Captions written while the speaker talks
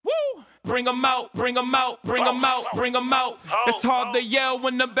bring 'em out, bring 'em out, bring 'em out, bring 'em out. It's hard to yell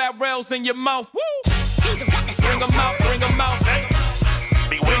when the barrel's in your mouth. Woo! Bring 'em out, bring 'em out.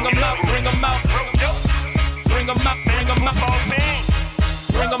 Bring 'em out, bring 'em out. Bring 'em out, bring 'em out.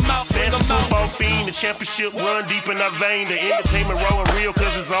 Bring 'em out, bring 'em out. Football fiend, the championship run deep in our vein. The entertainment rolling real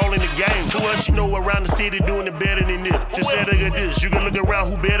cause it's all in the game. To us, you know around the city doing it better than this. Just say look at this, you can look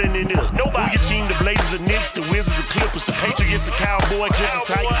around who better than this. Nobody. Who your team, the Blazers, the Knicks, the Wizards, the Clippers, the Patriots, the Cowboys, Clippers,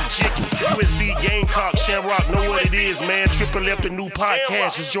 Tigers, the Chickens. USC, Gamecock, Shamrock, know what it is, man. Triple F, the new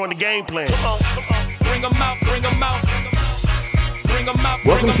podcast, just join the game plan. Bring 'em out, bring 'em out.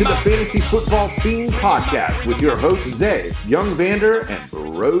 Welcome to the Fantasy Football Fiend Podcast with your hosts, Zay, Young Vander, and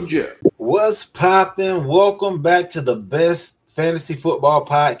Bro Joe. What's poppin'? Welcome back to the best fantasy football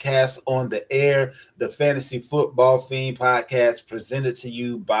podcast on the air, the Fantasy Football Fiend Podcast, presented to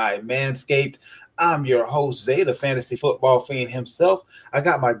you by Manscaped. I'm your host, Zay, the Fantasy Football Fiend himself. I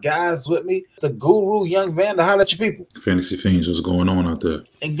got my guys with me, the guru, Young Vander. Holla at your people. Fantasy Fiends, what's going on out there?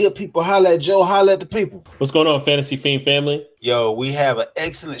 And good people, holla at Joe, holla at the people. What's going on, Fantasy Fiend family? Yo, we have an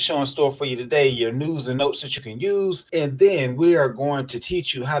excellent show in store for you today, your news and notes that you can use. And then we are going to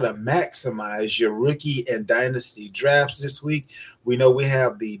teach you how to maximize your rookie and dynasty drafts this week. We know we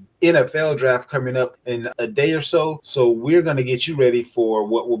have the NFL draft coming up in a day or so. So we're going to get you ready for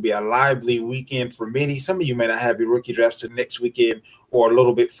what will be a lively weekend for many. Some of you may not have your rookie drafts to next weekend or a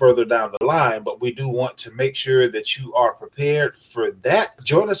little bit further down the line, but we do want to make sure that you are prepared for that.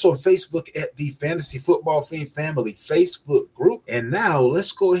 Join us on Facebook at the Fantasy Football Fiend Family Facebook group. And now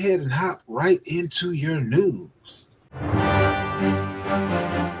let's go ahead and hop right into your news.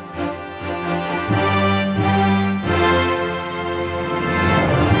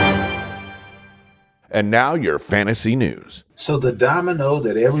 And now your fantasy news. So the domino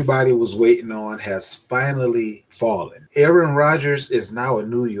that everybody was waiting on has finally fallen. Aaron Rodgers is now a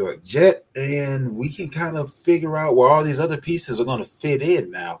New York Jet, and we can kind of figure out where all these other pieces are going to fit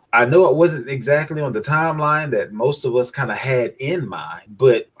in now. I know it wasn't exactly on the timeline that most of us kind of had in mind,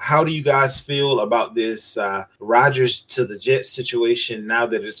 but how do you guys feel about this Rodgers to the Jets situation now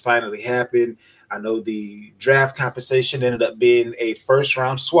that it's finally happened? I know the draft compensation ended up being a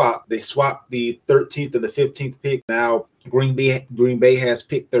first-round swap. They swapped the 13th and the 15th pick. Now Green Bay has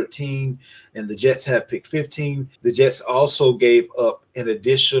pick 13 and the Jets have pick 15. The Jets also gave up an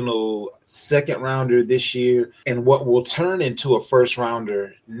additional second rounder this year and what will turn into a first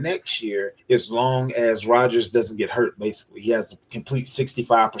rounder next year as long as Rodgers doesn't get hurt. Basically, he has to complete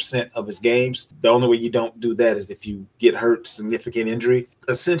 65% of his games. The only way you don't do that is if you get hurt, significant injury.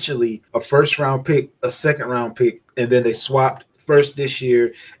 Essentially, a first round pick, a second round pick, and then they swapped first this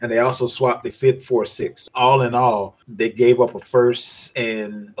year, and they also swapped the fifth for a sixth. All in all, they gave up a first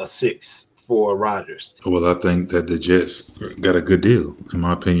and a sixth for Rodgers. Well, I think that the Jets got a good deal, in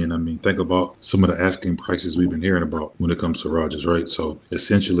my opinion. I mean, think about some of the asking prices we've been hearing about when it comes to Rodgers, right? So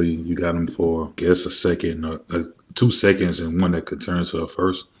essentially, you got him for, I guess, a second, 2 seconds, and one that could turn to a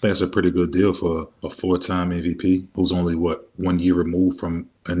first. I think that's a pretty good deal for a 4-time MVP who's only, 1 year removed from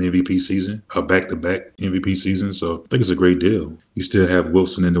an MVP season, a back-to-back MVP season. So I think it's a great deal. You still have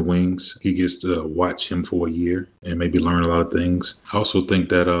Wilson in the wings. He gets to watch him for a year and maybe learn a lot of things. I also think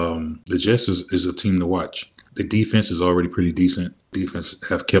that the Jets is a team to watch. The defense is already pretty decent. Defense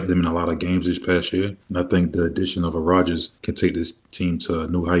have kept them in a lot of games this past year. And I think the addition of a Rodgers can take this team to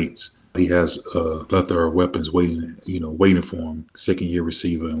new heights. He has a plethora of weapons waiting for him. Second-year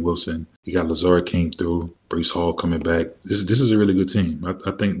receiver in Wilson. You got Lazard came through. Breece Hall coming back. This is a really good team.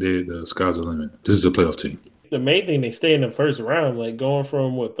 I think the sky's the limit. This is a playoff team. The main thing, they stay in the first round, like going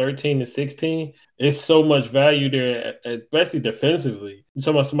from 13 to 16. It's so much value there, especially defensively. You're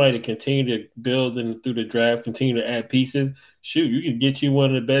talking about somebody to continue to build and through the draft, continue to add pieces. Shoot, you could get you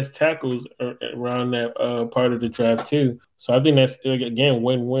one of the best tackles around that part of the draft too. So I think that's, again,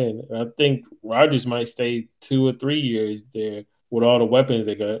 win-win. I think Rodgers might stay 2 or 3 years there with all the weapons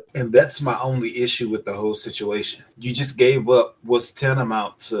they got. And that's my only issue with the whole situation. You just gave up what's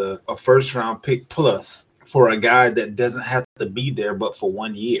tantamount to a first-round pick plus for a guy that doesn't have to be there but for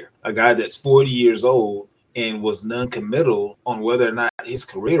 1 year. A guy that's 40 years old and was non-committal on whether or not his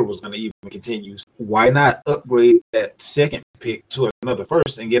career was going to even continue. Why not upgrade that second pick to another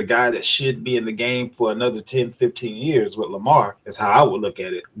first and get a guy that should be in the game for another 10, 15 years with Lamar? Is how I would look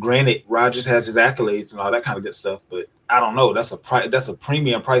at it. Granted, Rodgers has his accolades and all that kind of good stuff, but I don't know. That's a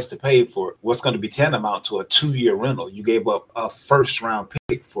premium price to pay for what's going to be tantamount to a 2-year rental. You gave up a first-round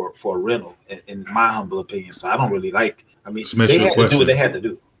pick for a rental, in my humble opinion. So I don't really like. I mean, they had to do what they had to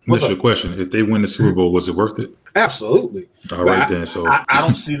do. What's your question? If they win the Super Bowl, was it worth it? Absolutely. All right, then. So I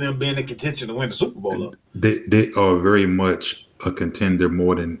don't see them being in contention to win the Super Bowl. They are very much a contender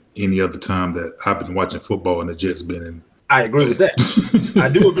more than any other time that I've been watching football and the Jets been in. I agree with that. I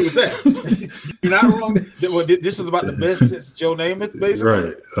do agree with that. You're not wrong. This is about the best since Joe Namath, basically.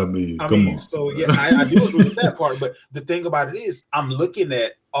 Right. I mean, come on. So yeah, I do agree with that part. But the thing about it is, I'm looking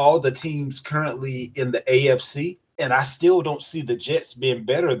at all the teams currently in the AFC, and I still don't see the Jets being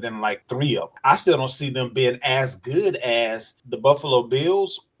better than like 3 of them. I still don't see them being as good as the Buffalo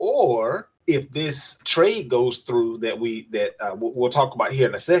Bills, or if this trade goes through that we'll talk about here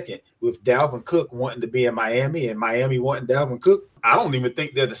in a second, with Dalvin Cook wanting to be in Miami and Miami wanting Dalvin Cook, I don't even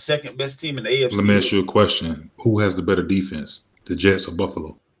think they're the second best team in the AFC. Let me ask you a question. Who has the better defense, the Jets or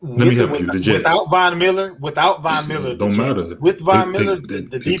Buffalo? Let me help you. The Jets. Without Von Miller, don't matter. With Von Miller,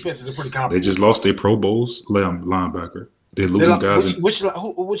 the defense is pretty comparable. They just lost their Pro Bowls linebacker. They're losing guys. Which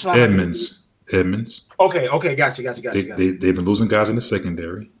linebacker? Edmonds. Okay, gotcha. They've been losing guys in the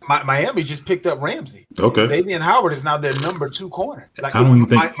secondary. Miami just picked up Ramsey. Okay. Xavier Howard is now their number 2 corner. Like, I don't even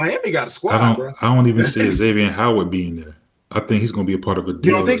think Miami got a squad, bro. I don't even see Xavier Howard being there. I think he's going to be a part of a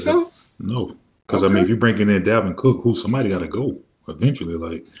deal. You don't think so? No. Because, I mean, if you're bringing in Dalvin Cook, somebody got to go eventually.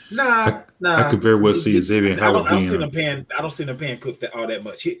 Like, Nah. I could very well see Xavier Howard I don't see them paying Cook all that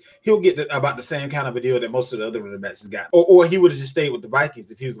much. He'll get about the same kind of a deal that most of the other running backs has got. Or he would have just stayed with the Vikings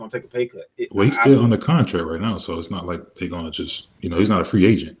if he was going to take a pay cut. He's still under contract right now, so it's not like they're going to just, he's not a free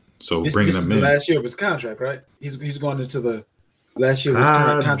agent. So bringing him in. This is the last year of his contract, right? He's going into the last year of his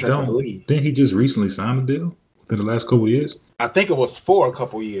current contract in the league. Didn't he just recently sign a deal within the last couple of years? I think it was for a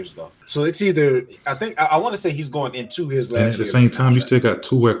couple of years, though. So it's either, I want to say he's going into his last year. And at the same time, you still got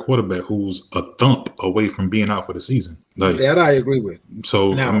Tua at quarterback who's a thump away from being out for the season. Like, that I agree with.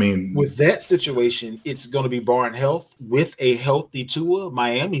 So, now, I mean, with that situation, it's going to be barring health. With a healthy Tua,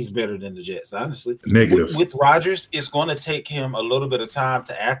 Miami's better than the Jets, honestly. Negative. With Rodgers, it's going to take him a little bit of time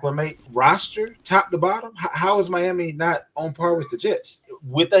to acclimate. Roster, top to bottom, how is Miami not on par with the Jets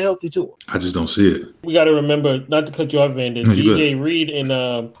with a healthy Tua? I just don't see it. We got to remember, not to cut you off, Vander, DJ Reed and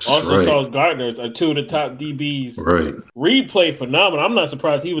also Sauce Gardner are 2 of the top DBs. Right. Reed played phenomenal. I'm not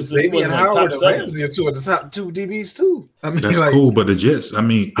surprised he was Xavier Howard and Ramsey are 2 of the top 2 DBs too. I mean, that's cool, but the Jets, I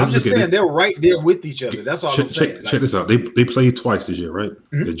mean, I'm just saying they're right there with each other. That's all I'm saying. Check this out. They played twice this year, right?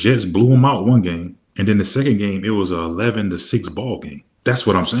 Mm-hmm. The Jets blew them out one game, and then the second game it was a 11-6 ball game. That's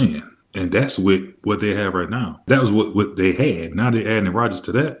what I'm saying, and that's what they have right now. That was what they had. Now they're adding Rodgers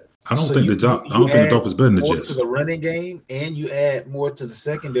to that. I don't think the Dolphins better than the Jets. To the running game, and you add more to the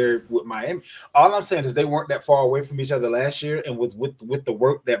secondary with Miami. All I'm saying is they weren't that far away from each other last year, and with the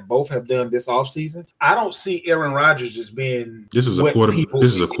work that both have done this offseason, I don't see Aaron Rodgers just being. This is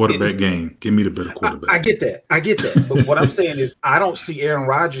a quarterback game. Give me the better quarterback. I get that. But what I'm saying is, I don't see Aaron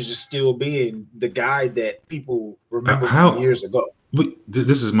Rodgers just still being the guy that people remember from years ago.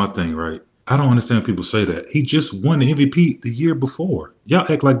 This is my thing, right? I don't understand people say that. He just won the MVP the year before. Y'all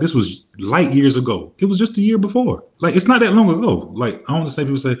act like this was light years ago. It was just the year before. Like, it's not that long ago. Like, I don't understand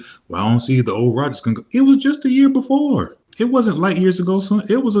people say, well, I don't see the old Rodgers can go. It was just the year before. It wasn't light years ago, son.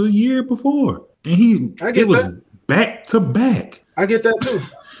 It was a year before. And it was back to back. I get that too.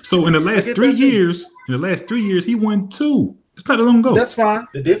 So in the last 3 years, he won 2. It's not that long ago. That's fine.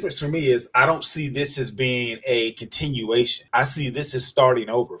 The difference for me is I don't see this as being a continuation. I see this as starting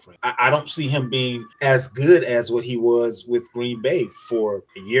over for him. I don't see him being as good as what he was with Green Bay for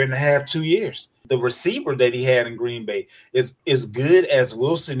a year and a half, 2 years. The receiver that he had in Green Bay is as good as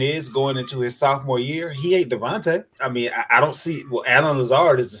Wilson is going into his sophomore year. He ain't Devontae. I mean, I don't see. Well, Alan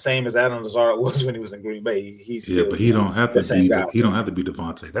Lazard is the same as Alan Lazard was when he was in Green Bay. He's still, but he don't have to be. He don't have to be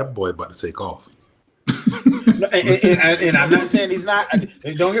Devontae. That boy about to take off. and I'm not saying he's not.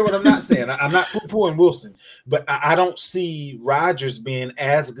 Don't hear what I'm not saying. I'm not poo-pooing Wilson, but I don't see Rodgers being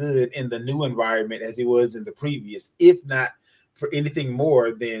as good in the new environment as he was in the previous, if not for anything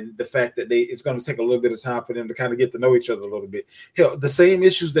more than the fact that it's going to take a little bit of time for them to kind of get to know each other a little bit. Hell, the same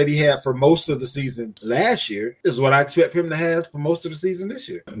issues that he had for most of the season last year is what I expect him to have for most of the season this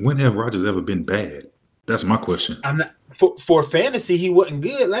year. When have Rodgers ever been bad? That's my question. I'm not for fantasy. He wasn't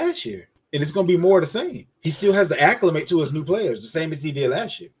good last year. And it's going to be more of the same. He still has to acclimate to his new players, the same as he did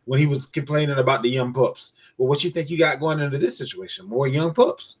last year when he was complaining about the young pups. Well, what you think you got going into this situation? More young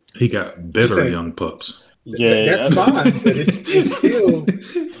pups. He got better young pups. Yeah, that's fine. But it's still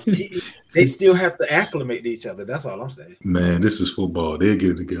they still have to acclimate to each other. That's all I'm saying. Man, this is football. They'll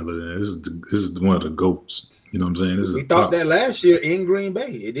get it together. This is one of the GOATs. You know what I'm saying? This We is thought top. that last year in Green Bay.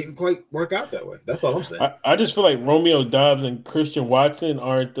 It didn't quite work out that way. That's all I'm saying. I just feel like Romeo Dobbs and Christian Watson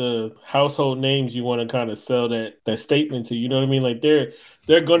aren't the household names you want to kind of sell that statement to. You know what I mean? Like they're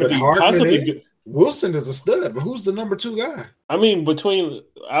going to But be Hardman possibly is. good. Wilson is a stud, but who's the number 2 guy? I mean, between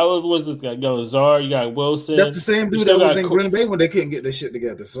was this guy? You got Lazard, you got Wilson. That's the same You dude still that was got in Green Bay when they couldn't get their shit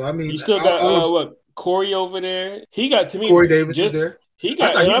together. So I mean, You still got what Corey over there. He got to me. Corey Davis is there. He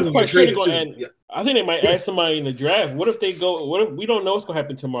got. I thought he was I'm gonna quite get sure they're traded going too. to. Yeah. I think they might add somebody in the draft. What if they go? What if we don't know what's going to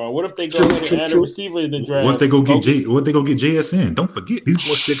happen tomorrow? What if they go ahead and add a receiver in the draft? What they go get JSN? Don't forget these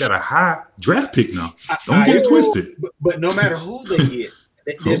boys still got a high draft pick now. Don't get it twisted. But no matter who they get,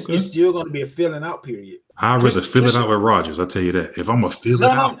 it's still going to be a filling out period. I'd rather fill it out with Rodgers. I'll tell you that. If I'm gonna fill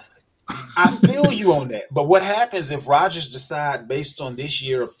it out. I feel you on that. But what happens if Rodgers decide based on this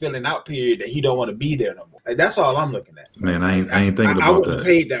year of filling out period that he don't want to be there no more? Like, that's all I'm looking at. Man, I ain't thinking about I wouldn't that.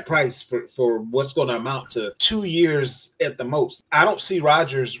 Paid that price for what's going to amount to 2 years at the most. I don't see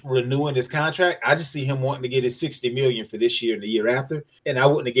Rodgers renewing his contract. I just see him wanting to get his $60 million for this year and the year after. And I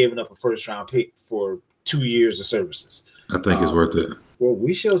wouldn't have given up a first round pick for 2 years of services. I think it's worth it. Well,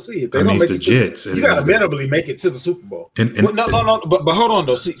 we shall see. If they I mean, don't make the it Jets. you got to minimally make it to the Super Bowl. No. But hold on,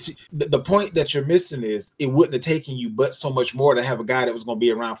 though. See, the point that you're missing is it wouldn't have taken you but so much more to have a guy that was going to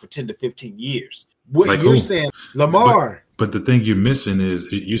be around for 10 to 15 years. What like you're saying, Lamar. But the thing you're missing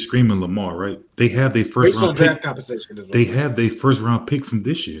is you're screaming Lamar, right? They have their first round draft compensation. They have their first round pick from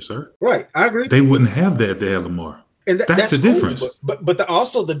this year, sir. Right, I agree. They wouldn't have that if they had Lamar. And that's the difference. But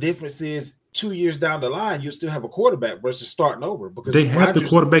also the difference is 2 years down the line, you still have a quarterback versus starting over because they have the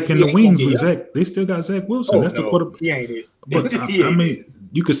quarterback in the wings with Zach. They still got Zach Wilson. That's the quarterback. He ain't it. But I mean,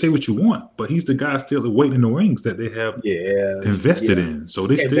 you could say what you want, but he's the guy still waiting in the wings that they have invested in. So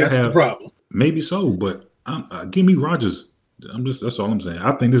they still have the problem. Maybe so, but give me Rodgers. That's all I'm saying.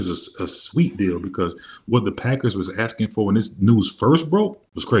 I think this is a sweet deal because what the Packers was asking for when this news first broke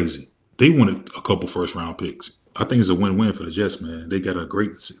was crazy. They wanted a couple first round picks. I think it's a win-win for the Jets, man. They got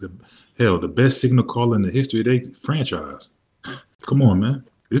the best signal caller in the history of their franchise. Come on, man.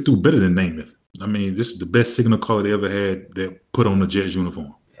 This dude better than Namath. I mean, this is the best signal caller they ever had that put on the Jets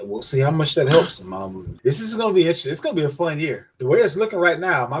uniform. We'll see how much that helps them. This is going to be interesting. It's going to be a fun year. The way it's looking right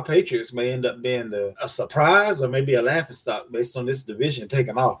now, my Patriots may end up being a surprise or maybe a laughingstock based on this division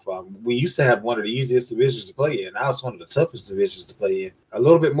taking off. We used to have one of the easiest divisions to play in. Now it's one of the toughest divisions to play in. A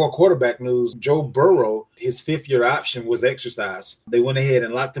little bit more quarterback news. Joe Burrow, his 5th-year option was exercised. They went ahead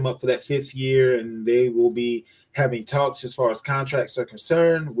and locked him up for that 5th year, and they will be having talks as far as contracts are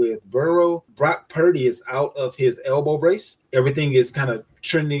concerned with Burrow. Brock Purdy is out of his elbow brace. Everything is kind of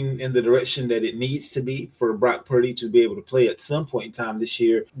trending in the direction that it needs to be for Brock Purdy to be able to play at some point in time this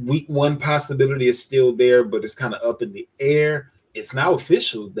year. Week 1 possibility is still there, but it's kind of up in the air. It's now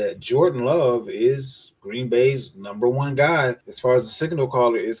official that Jordan Love is Green Bay's number 1 guy as far as the signal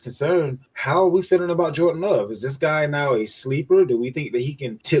caller is concerned. How are we feeling about Jordan Love? Is this guy now a sleeper? Do we think that he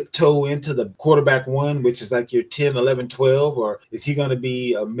can tiptoe into the quarterback 1, which is like your 10, 11, 12? Or is he going to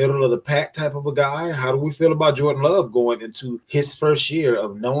be a middle of the pack type of a guy? How do we feel about Jordan Love going into his first year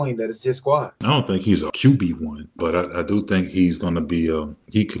of knowing that it's his squad? I don't think he's a QB1, but I do think he's going to be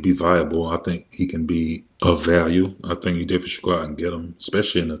he could be viable. I think he can be of value. I think you definitely should go out and get him,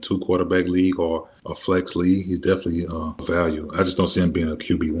 especially in a 2-quarterback league or a flex league. He's definitely value. I just don't see him being a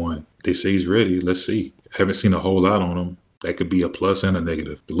QB1. They say he's ready. Let's see. Haven't seen a whole lot on him. That could be a plus and a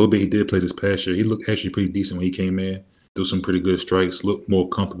negative. The little bit he did play this past year, he looked actually pretty decent when he came in. Threw some pretty good strikes, looked more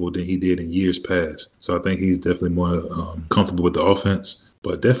comfortable than he did in years past. So I think he's definitely more comfortable with the offense.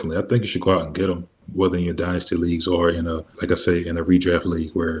 But definitely, I think you should go out and get him, whether in your dynasty leagues or in a redraft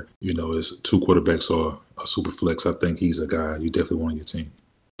league where, it's 2 quarterbacks or a super flex. I think he's a guy you definitely want on your team.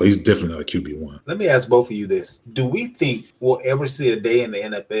 But he's definitely not a QB1. Let me ask both of you this. Do we think we'll ever see a day in the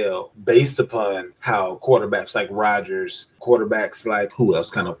NFL based upon how quarterbacks like Rodgers, quarterbacks like who else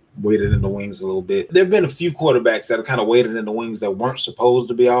kind of waited in the wings a little bit? There have been a few quarterbacks that have kind of waited in the wings that weren't supposed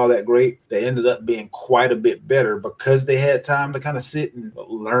to be all that great. They ended up being quite a bit better because they had time to kind of sit and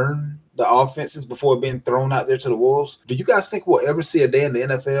learn the offenses before being thrown out there to the wolves. Do you guys think we'll ever see a day in the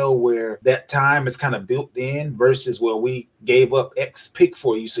NFL where that time is kind of built in versus we gave up X pick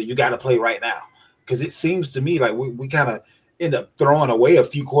for you, so you got to play right now? Because it seems to me like we kind of end up throwing away a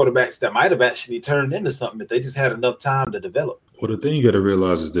few quarterbacks that might have actually turned into something if they just had enough time to develop. Well, the thing you got to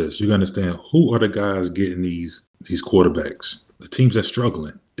realize is this. You got to understand who are the guys getting these quarterbacks. The teams that's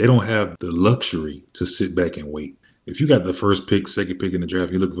struggling. They don't have the luxury to sit back and wait. If you got the first pick, second pick in the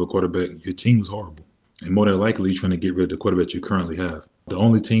draft, you're looking for a quarterback, your team is horrible. And more than likely, you're trying to get rid of the quarterback you currently have. The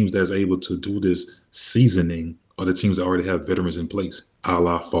only teams that's able to do this seasoning are the teams that already have veterans in place, a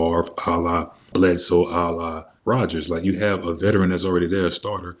la Favre, a la Bledsoe, a la Rodgers. Like, you have a veteran that's already there, a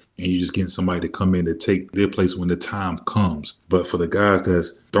starter, and you're just getting somebody to come in to take their place when the time comes. But for the guys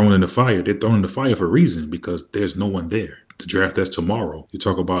that's thrown in the fire, they're thrown in the fire for a reason, because there's no one there. The draft that's tomorrow. You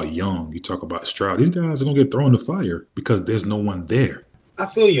talk about Young, you talk about Stroud. These guys are gonna get thrown in the fire because there's no one there. I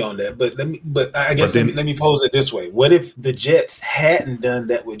feel you on that, but let me pose it this way: what if the Jets hadn't done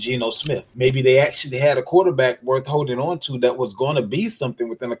that with Geno Smith? Maybe they actually had a quarterback worth holding on to that was going to be something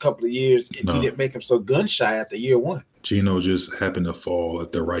within a couple of years if you didn't make him so gun shy after year one. Geno just happened to fall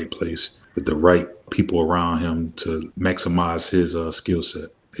at the right place with the right people around him to maximize his skill set.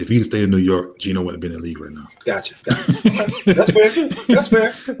 If he stayed in New York, Geno wouldn't have been in the league right now. Gotcha. Okay. That's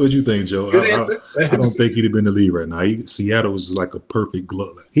fair. What you think, Joe? Good answer. I don't think he'd have been in the league right now. Seattle was like a perfect glove.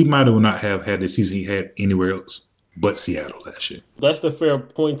 He might have not have had the season he had anywhere else but Seattle last year. That's the fair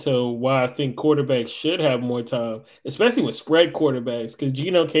point to why I think quarterbacks should have more time, especially with spread quarterbacks, because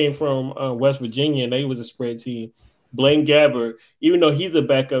Geno came from West Virginia, and they was a spread team. Blaine Gabbert, even though he's a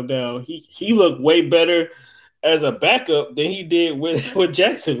backup now, he looked way better as a backup than he did with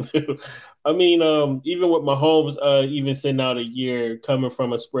Jacksonville. I mean, even with Mahomes, even sitting out a year coming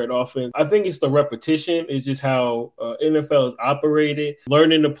from a spread offense, I think it's the repetition. It's just how NFL is operated.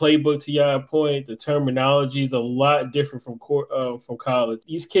 Learning the playbook, to your point, the terminology is a lot different from college.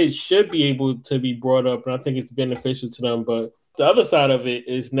 These kids should be able to be brought up, and I think it's beneficial to them. But the other side of it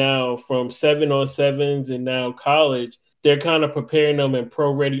is now from 7-on-7s and now college, they're kind of preparing them in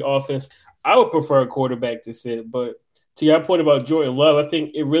pro-ready offense. I would prefer a quarterback to sit, but to your point about Jordan Love, I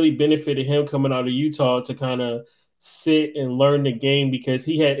think it really benefited him coming out of Utah to kind of sit and learn the game, because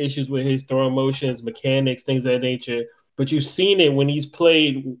he had issues with his throwing motions, mechanics, things of that nature. But you've seen it when he's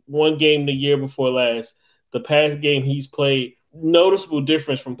played one game the year before last. The past game he's played, noticeable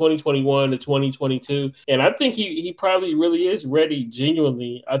difference from 2021 to 2022. And I think he probably really is ready,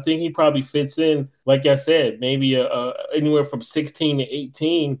 genuinely. I think he probably fits in, like I said, maybe anywhere from 16 to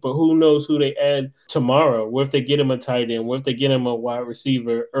 18, but who knows who they add tomorrow. What if they get him a tight end? What if they get him a wide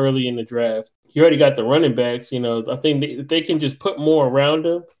receiver early in the draft? You already got the running backs. I think if they can just put more around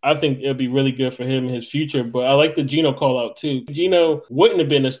him, I think it'll be really good for him in his future. But I like the Geno call out too. Geno wouldn't have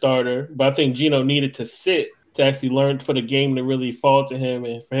been a starter, but I think Geno needed to sit to actually learn for the game to really fall to him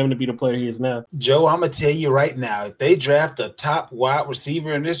and for him to be the player he is now. Joe, I'm going to tell you right now, if they draft a top wide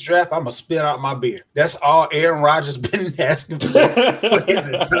receiver in this draft, I'm going to spit out my beer. That's all Aaron Rodgers been asking for his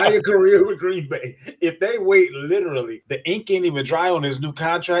entire career with Green Bay. If they wait, literally, the ink ain't even dry on his new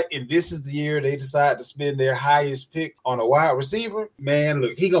contract, and this is the year they decide to spend their highest pick on a wide receiver, man,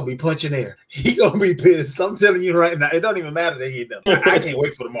 look, he going to be punching air. He going to be pissed. I'm telling you right now, it don't even matter that he done. I can't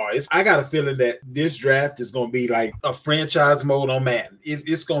wait for tomorrow. I got a feeling that this draft is going to be like a franchise mode on Madden.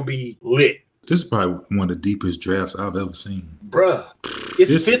 It's going to be lit. This is probably one of the deepest drafts I've ever seen. Bruh,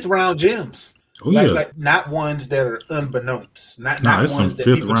 it's fifth round gems. Oh, yeah. Like not ones that are unbeknownst. Not it's ones some that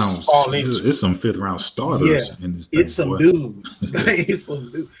fifth people round just fall into. It's some fifth round starters in this thing. It's some dudes. It's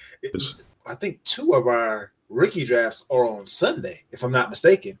some dudes. I think two of our rookie drafts are on Sunday, if I'm not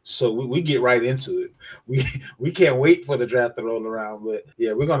mistaken. So we get right into it. We can't wait for the draft to roll around. But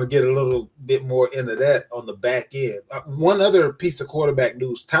yeah, we're going to get a little bit more into that on the back end. One other piece of quarterback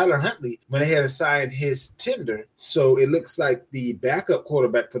news, Tyler Huntley went ahead and signed his tender. So it looks like the backup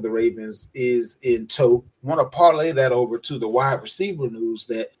quarterback for the Ravens is in tow. Want to parlay that over to the wide receiver news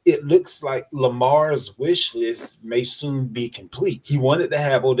that it looks like Lamar's wish list may soon be complete. He wanted to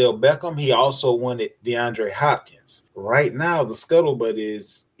have Odell Beckham. He also wanted DeAndre Hopkins. Right now, the scuttlebutt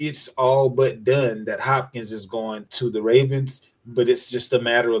is it's all but done that Hopkins is going to the Ravens, but it's just a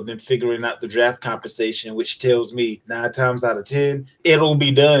matter of them figuring out the draft compensation, which tells me 9 times out of 10, it'll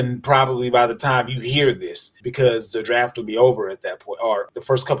be done probably by the time you hear this, because the draft will be over at that point, or the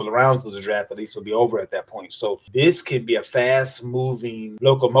first couple of rounds of the draft at least will be over at that point. So this could be a fast-moving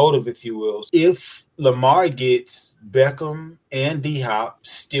locomotive, if you will. If Lamar gets Beckham and D-Hop,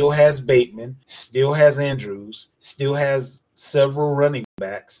 still has Bateman, still has Andrews, still has several running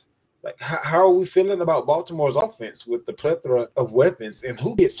backs, like, how are we feeling about Baltimore's offense with the plethora of weapons, and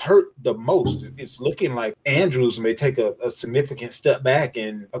who gets hurt the most? It's looking like Andrews may take a significant step back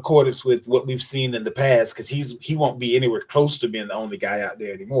in accordance with what we've seen in the past, because he won't be anywhere close to being the only guy out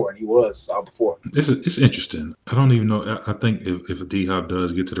there anymore, and he was before. It's interesting. I don't even know. I think if D-Hop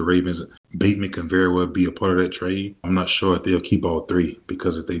does get to the Ravens, Bateman can very well be a part of that trade. I'm not sure if they'll keep all three,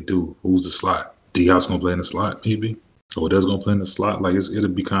 because if they do, who's the slot? D-Hop's going to play in the slot, maybe? Oh, that's gonna play in the slot. Like it'll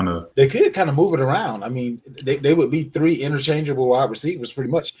be kind of. They could kind of move it around. I mean, they would be 3 interchangeable wide receivers pretty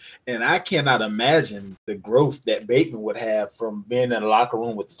much. And I cannot imagine the growth that Bateman would have from being in the locker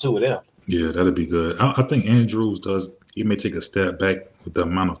room with the 2 of them. Yeah, that'd be good. I think Andrews does. He may take a step back with the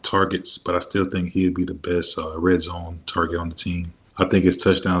amount of targets, but I still think he'd be the best red zone target on the team. I think his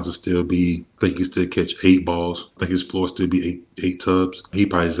touchdowns will still be. I think he still catch 8 balls. I think his floor still be eight tubs. He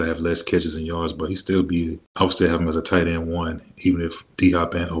probably just have less catches and yards, but he still be. I would still have him as a tight end 1, even if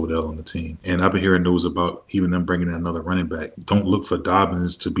D-Hop and Odell on the team. And I've been hearing news about even them bringing in another running back. Don't look for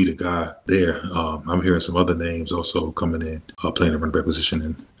Dobbins to be the guy there. I'm hearing some other names also coming in, playing the running back position.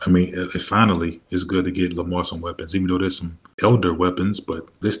 And I mean, finally, it's good to get Lamar some weapons, even though there's some elder weapons, but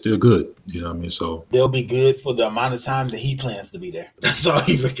they're still good. You know what I mean? So they'll be good for the amount of time that he plans to be there. That's all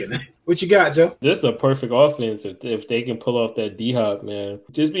he's looking at. What you got, Joe? This is a perfect offense if they can pull off that D-Hop, man.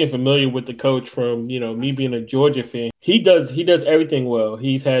 Just being familiar with the coach from, me being a Georgia fan, he does everything well.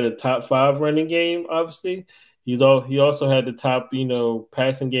 He's had a top 5 running game, obviously. He also had the top,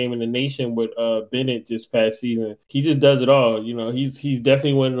 passing game in the nation with Bennett this past season. He just does it all. He's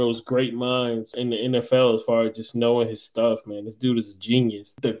definitely one of those great minds in the NFL as far as just knowing his stuff, man. This dude is a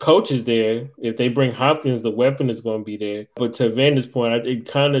genius. The coach is there. If they bring Hopkins, the weapon is going to be there. But to Vander's point, it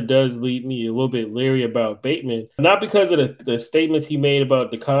kind of does leave me a little bit leery about Bateman. Not because of the statements he made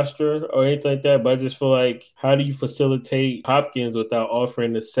about DeCosta or anything like that, but I just feel like, how do you facilitate Hopkins without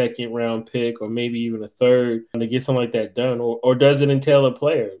offering a 2nd-round pick or maybe even a 3rd? To get something like that done, or does it entail a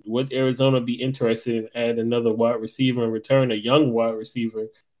player? Would Arizona be interested in add another wide receiver and return a young wide receiver?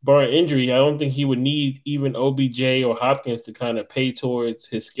 Barring injury, I don't think he would need even OBJ or Hopkins to kind of pay towards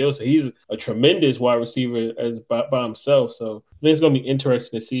his skill set. He's a tremendous wide receiver by himself. So I think it's going to be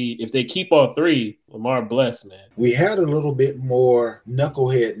interesting to see if they keep all 3. Lamar blessed, man. We had a little bit more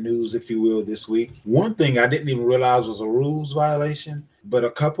knucklehead news, if you will, this week. One thing I didn't even realize was a rules violation, but a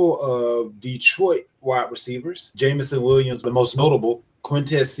couple of Detroit wide receivers, Jamison Williams, the most notable,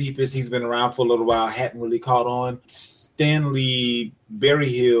 Quintez Cephas, he's been around for a little while, hadn't really caught on. Stanley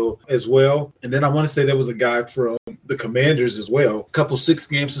Berryhill as well. And then I want to say there was a guy from the Commanders as well. A couple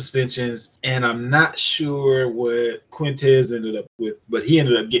 6-game suspensions. And I'm not sure what Quintez ended up with, but he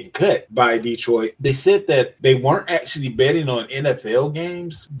ended up getting cut by Detroit. They said that they weren't actually betting on NFL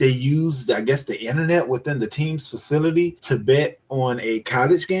games. They used, I guess, the internet within the team's facility to bet on a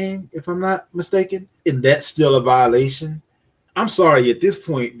college game, if I'm not mistaken. And that's still a violation. I'm sorry, at this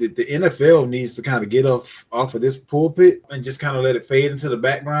point, that the NFL needs to kind of get off of this pulpit and just kind of let it fade into the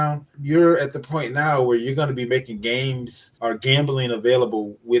background. You're at the point now where you're going to be making games or gambling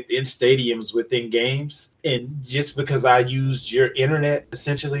available within stadiums, within games. And just because I used your internet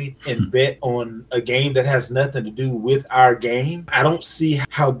essentially and bet on a game that has nothing to do with our game, I don't see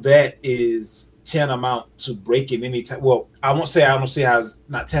how that is tantamount to breaking any time. Well, I don't see how it's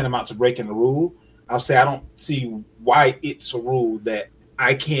not tantamount to breaking the rule. I'll say I don't see why it's a rule that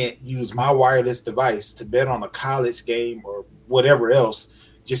I can't use my wireless device to bet on a college game or whatever else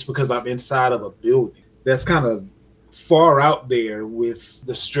just because I'm inside of a building. That's kind of far out there with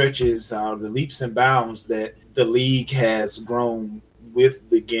the stretches, the leaps and bounds that the league has grown with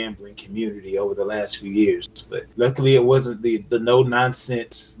the gambling community over the last few years. But luckily it wasn't the no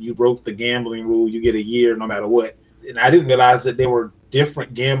nonsense, you broke the gambling rule, you get a year no matter what. And I didn't realize that there were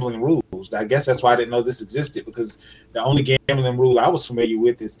different gambling rules. I guess that's why I didn't know this existed, because the only gambling rule I was familiar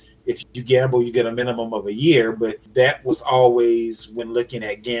with is if you gamble, you get a minimum of a year. But that was always when looking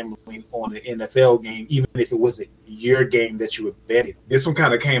at gambling on an NFL game, even if it wasn't your game that you were betting. This one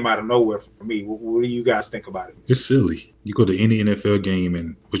kind of came out of nowhere for me. What do you guys think about it? It's silly. You go to any NFL game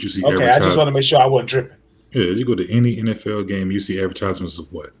and what you see Okay, I just want to make sure I wasn't tripping. Yeah, you go to any NFL game, you see advertisements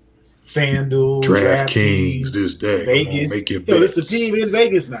of what? FanDuel, DraftKings, this, that. Vegas. Make your bets. It's a team in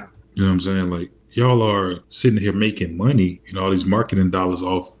Vegas now. You know what I'm saying? Like, y'all are sitting here making money, all these marketing dollars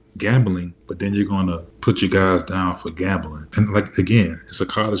off gambling, but then you're going to put your guys down for gambling. And, like, again, it's a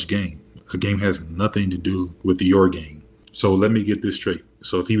college game. A game has nothing to do with your game. So let me get this straight.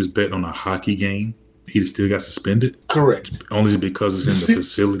 So if he was betting on a hockey game, he still got suspended? Correct. Only because it's in the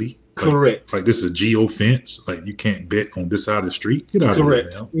facility? Correct. Like this is a geo fence. Like you can't bet on this side of the street. Get out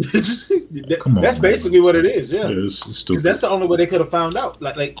Correct. of here now. Come on. That's basically what it is. Yeah. It's stupid. Because that's the only way they could have found out.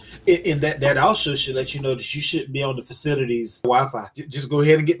 Like in that also should let you know that you shouldn't be on the facility's Wi-Fi. Just go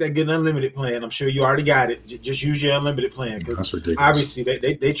ahead and get that good unlimited plan. I'm sure you already got it. Just use your unlimited plan. Because that's ridiculous. Obviously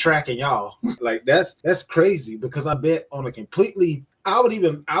they tracking y'all. Like that's crazy, because I bet on a completely I would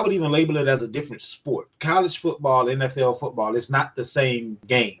even label it as a different sport. College football, NFL football, it's not the same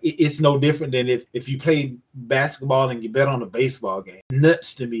game. It's no different than if you play basketball and you bet on a baseball game.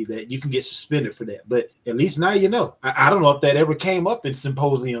 Nuts to me that you can get suspended for that. But at least now you know. I don't know if that ever came up in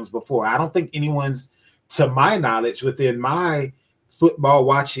symposiums before. I don't think anyone's, to my knowledge, within my football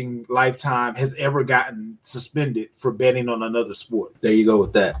watching lifetime has ever gotten suspended for betting on another sport. There you go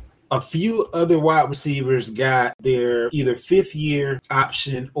with that. A few other wide receivers got their either fifth-year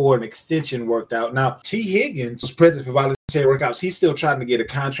option or an extension worked out. Now, T. Higgins was president for voluntary workouts. He's still trying to get a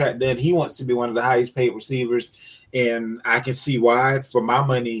contract done. He wants to be one of the highest paid receivers, and I can see why. For my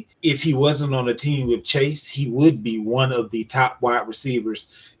money, if he wasn't on a team with Chase, he would be one of the top wide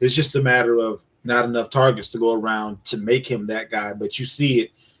receivers. It's just a matter of not enough targets to go around to make him that guy, but you see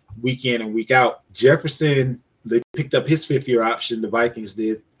it week in and week out. Jefferson, they picked up his fifth-year option, the Vikings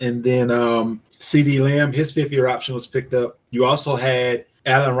did. And then CeeDee Lamb, his fifth-year option was picked up. You also had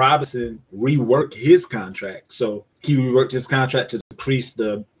Allen Robinson rework his contract. So he reworked his contract to increase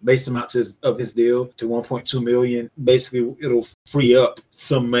the base amount of his deal to $1.2 million. Basically, it'll free up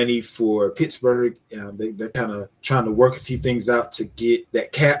some money for Pittsburgh. They're kind of trying to work a few things out to get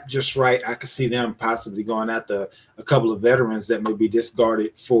that cap just right. I could see them possibly going after a couple of veterans that may be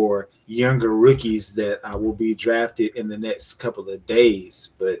discarded for younger rookies that will be drafted in the next couple of days.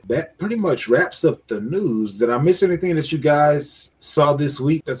 But that pretty much wraps up the news. Did I miss anything that you guys saw this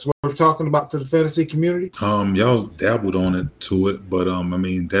week that's worth talking about to the fantasy community? Y'all dabbled on it to it, but I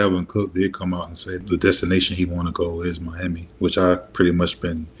mean, Dalvin Cook did come out and say the destination he want to go is Miami, which I pretty much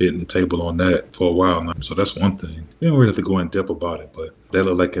been hitting the table on that for a while now. So that's one thing. We don't really have to go in depth about it, but that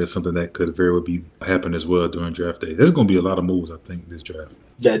looked like it's something that could very well be happen as well during draft day. There's going to be a lot of moves, I think, this draft.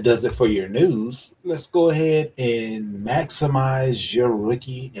 That does it for your news. Let's go ahead and maximize your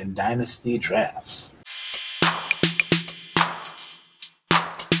rookie and dynasty drafts.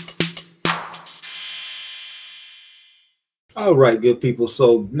 All right, good people.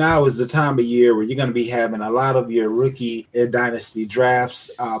 So now is the time of year where you're going to be having a lot of your rookie and dynasty drafts.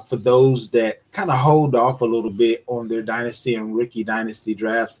 For those that kind of hold off a little bit on their dynasty and rookie dynasty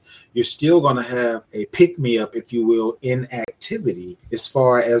drafts, you're still going to have a pick-me-up, if you will, in activity as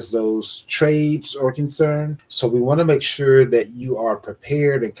far as those trades are concerned. So we want to make sure that you are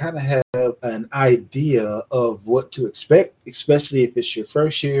prepared and kind of have an idea of what to expect, especially if it's your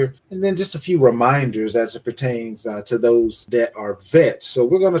first year, and then just a few reminders as it pertains to those that are vets. So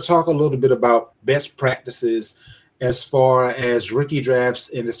we're going to talk a little bit about best practices as far as rookie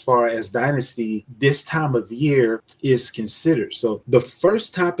drafts and as far as dynasty this time of year is considered. So the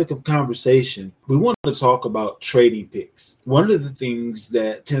first topic of conversation, we want to talk about trading picks. One of the things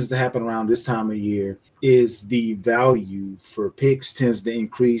that tends to happen around this time of year is the value for picks tends to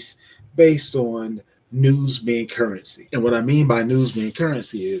increase based on news being currency. And what I mean by news being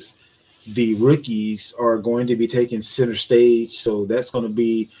currency is the rookies are going to be taking center stage. So that's going to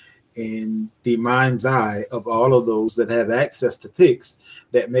be in the mind's eye of all of those that have access to picks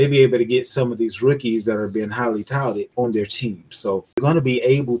that may be able to get some of these rookies that are being highly touted on their team. So you're going to be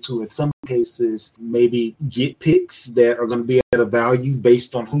able to, in some cases, maybe get picks that are going to be at a value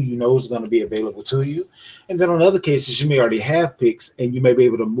based on who you know is going to be available to you. And then on other cases, you may already have picks and you may be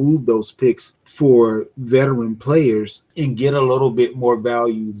able to move those picks for veteran players and get a little bit more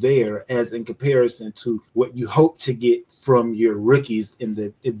value there as in comparison to what you hope to get from your rookies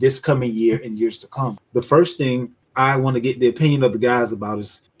in this coming year and years to come. The first thing I want to get the opinion of the guys about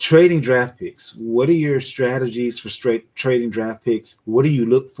is trading draft picks. What are your strategies for trading draft picks? What do you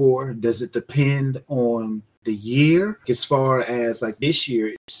look for? Does it depend on the year? As far as like this year,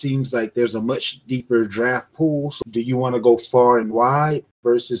 it seems like there's a much deeper draft pool. So do you want to go far and wide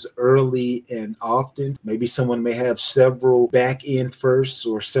versus early and often? Maybe someone may have several back end firsts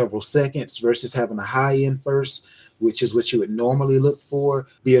or several seconds versus having a high end first, which is what you would normally look for.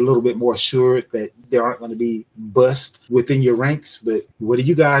 Be a little bit more assured that there aren't going to be bust within your ranks. But what are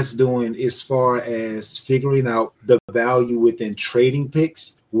you guys doing as far as figuring out the value within trading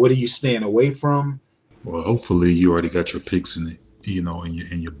picks? What are you staying away from? Well, hopefully you already got your picks in it,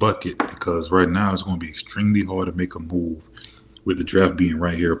 in your bucket, because right now it's going to be extremely hard to make a move with the draft being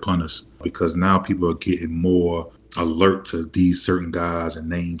right here upon us, because now people are getting more alert to these certain guys and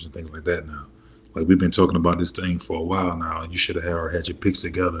names and things like that now. Like, we've been talking about this thing for a while now. You should have had your picks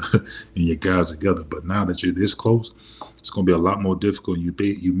together and your guys together. But now that you're this close, it's going to be a lot more difficult.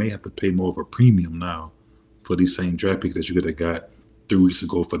 You may have to pay more of a premium now for these same draft picks that you could have got 3 weeks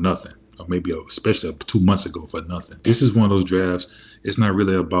ago for nothing, or maybe especially 2 months ago for nothing. This is one of those drafts. It's not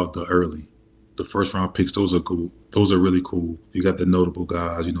really about the early. The first round picks, those are cool. Those are really cool. You got the notable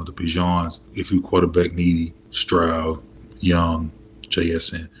guys, the Bijans, if you quarterback needy, Stroud, Young,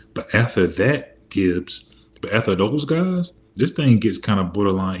 JSN. But after that, Gibbs, but after those guys, this thing gets kind of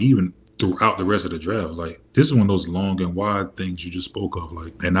borderline even throughout the rest of the draft. Like, this is one of those long and wide things you just spoke of.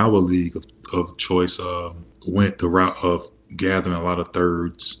 Like, in our league of choice, went the route of gathering a lot of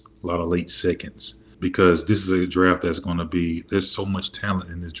thirds, a lot of late seconds, because this is a draft that's going to be, there's so much talent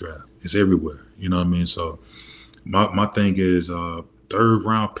in this draft. It's everywhere. You know what I mean? So my thing is third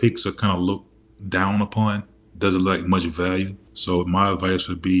round picks are kind of looked down upon, doesn't like much value. So my advice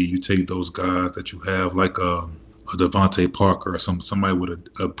would be you take those guys that you have, like a Devontae Parker or somebody with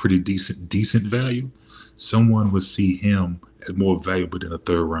a pretty decent value. Someone would see him as more valuable than a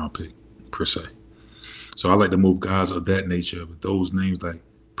third round pick per se. So I like to move guys of that nature with those names, like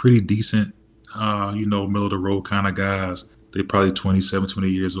pretty decent, middle of the road kind of guys. They're probably 27, 20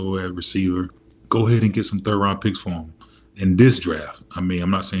 years old at receiver. Go ahead and get some third round picks for them in this draft. I mean,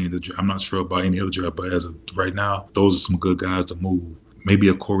 I'm not saying that I'm not sure about any other draft, but as of right now, those are some good guys to move. Maybe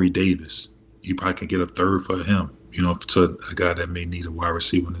a Corey Davis. You probably can get a third for him, to a guy that may need a wide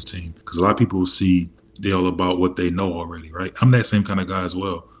receiver on his team. Because a lot of people see they're all about what they know already, right? I'm that same kind of guy as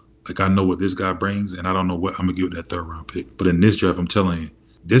well. Like, I know what this guy brings, and I don't know what I'm going to give that third round pick. But in this draft, I'm telling you,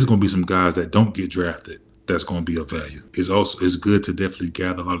 there's going to be some guys that don't get drafted that's going to be of value. It's good to definitely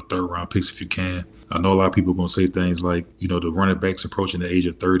gather a lot of third round picks if you can. I know a lot of people are going to say things like, the running backs approaching the age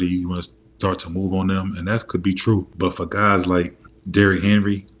of 30, you want to start to move on them, and that could be true. But for guys like Derrick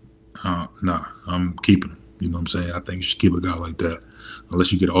Henry, I'm keeping him. You know what I'm saying? I think you should keep a guy like that.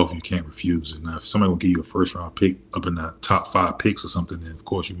 Unless you get off, you can't refuse it. Now, if somebody will give you a first-round pick up in the top 5 picks or something, then, of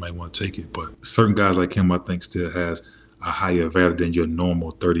course, you might want to take it. But certain guys like him, I think, still has a higher value than your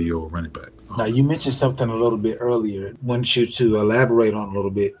normal 30-year-old running back. Now, you mentioned something a little bit earlier. I want you to elaborate on a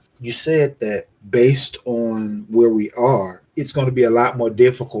little bit. You said that based on where we are, it's going to be a lot more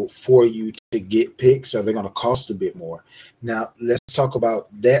difficult for you to get picks, or they're going to cost a bit more. Now, let's talk about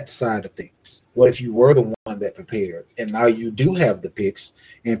that side of things. What if you were the one that prepared, and now you do have the picks,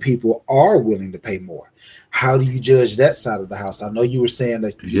 and people are willing to pay more? How do you judge that side of the house? I know you were saying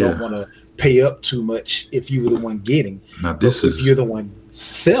that you don't want to pay up too much if you were the one getting. Now, if you're the one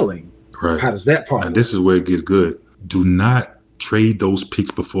selling, right? How does that part? And this is where it gets good. Do not trade those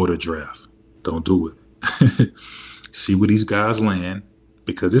picks before the draft. Don't do it. See where these guys land,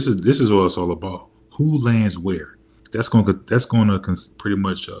 because this is what it's all about. Who lands where? That's going to pretty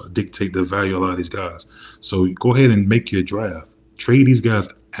much dictate the value of a lot of these guys. So go ahead and make your draft. Trade these guys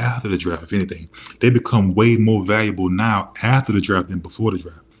after the draft. If anything, they become way more valuable now after the draft than before the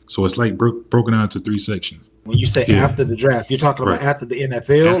draft. So it's like broken down into 3 sections. When you say after the draft, you're talking about after the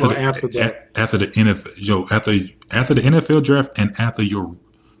NFL after the NFL, after the NFL draft and after your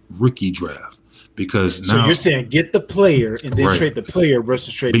rookie draft. Because now, so you're saying get the player and then trade the player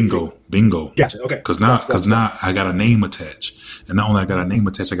versus trade. Bingo. Gotcha. Okay. Because now I got a name attached, and not only I got a name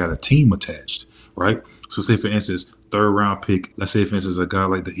attached, I got a team attached, right? So say for instance, third round pick. Let's say for instance a guy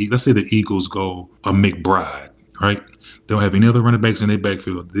like let's say the Eagles go a McBride, right? They don't have any other running backs in their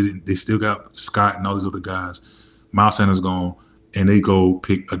backfield. They still got Scott and all these other guys. Miles Sanders gone, and they go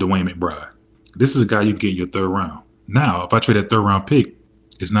pick a Dwayne McBride. This is a guy you get in your third round. Now, if I trade that third round pick,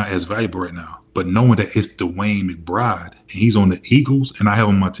 it's not as valuable right now. But knowing that it's Dwayne McBride and he's on the Eagles and I have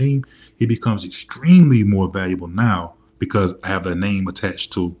him on my team, he becomes extremely more valuable now because I have that name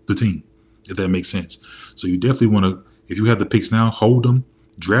attached to the team, if that makes sense. So you definitely want to, if you have the picks now, hold them,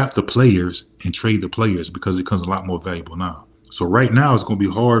 draft the players, and trade the players because it becomes a lot more valuable now. So right now, it's going to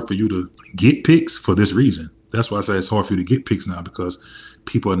be hard for you to get picks for this reason. That's why I say it's hard for you to get picks now, because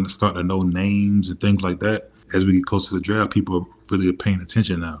people are starting to know names and things like that. As we get closer to the draft, people are really paying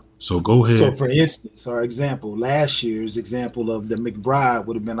attention now. So go ahead. So for instance, our example, last year's example of the McBride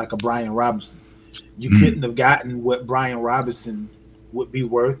would have been like a Brian Robinson. You couldn't have gotten what Brian Robinson would be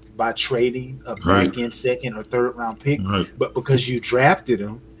worth by trading a back end second or third round pick. Right. But because you drafted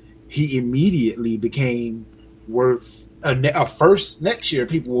him, he immediately became worth a first next year.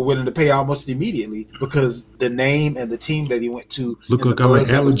 People were willing to pay almost immediately because the name and the team that he went to. Look like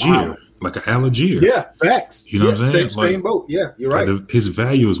Algier. Like an Algier. Yeah, facts. You know what I'm saying? Same boat. Yeah, you're right. His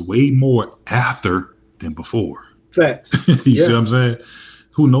value is way more after than before. Facts. You see what I'm saying?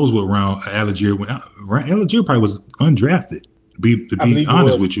 Who knows what round Algier went out? Algier probably was undrafted. To be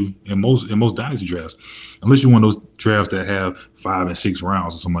honest with you, in most dynasty drafts, unless you're one of those drafts that have 5 and 6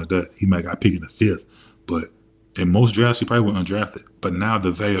 rounds or something like that, he might got picked in the 5th. But in most drafts, he probably went undrafted. But now the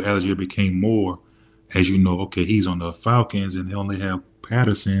value of Algier became more, as you know. Okay, he's on the Falcons, and they only have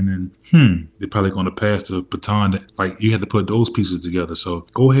Patterson, and they're probably going to pass the baton. Like, you had to put those pieces together. So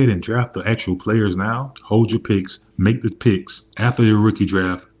go ahead and draft the actual players now. Hold your picks. Make the picks after your rookie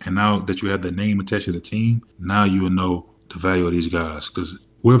draft. And now that you have the name attached to the team, now you will know the value of these guys, because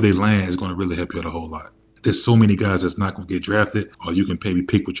wherever they land is going to really help you out a whole lot. There's so many guys that's not going to get drafted, or you can maybe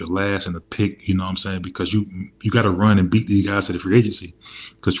pick with your last and the pick, you know what I'm saying? Because you got to run and beat these guys to the free agency.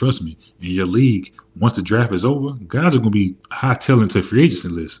 Because trust me, in your league, once the draft is over, guys are going to be hightailing to the free agency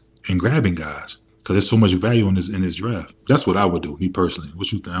list and grabbing guys because there's so much value in this draft. That's what I would do, me personally.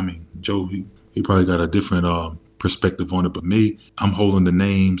 What you think? I mean, Joe, he probably got a different perspective on it, but me, I'm holding the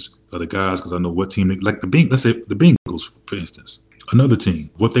names of the guys because I know what team, like let's say the Bengals, for instance. Another team,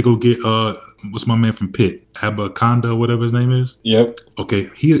 what they go get, what's my man from Pitt? Abaconda, whatever his name is? Yep. Okay,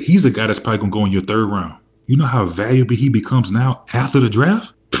 he's a guy that's probably going to go in your third round. You know how valuable he becomes now after the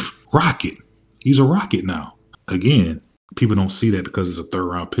draft? Rocket. He's a rocket now. Again, people don't see that because it's a third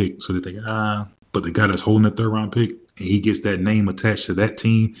round pick. So they think, but the guy that's holding that third round pick, and he gets that name attached to that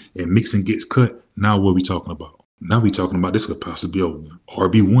team, and Mixon gets cut, now what are we talking about? Now we talking about this could possibly be a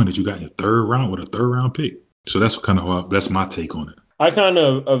RB1 that you got in your third round with a third round pick. So that's kind of that's my take on it. I kind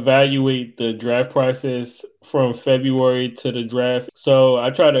of evaluate the draft process from February to the draft. So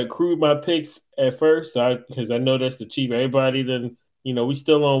I try to accrue my picks at first because I know that's the cheap. Everybody then, we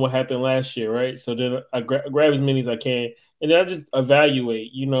still on what happened last year, right? So then I grab as many as I can. And then I just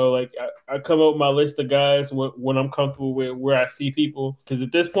evaluate, like I come up with my list of guys when I'm comfortable with where I see people. Because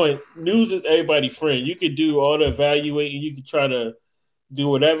at this point, news is everybody's friend. You could do all the evaluating. You could try to do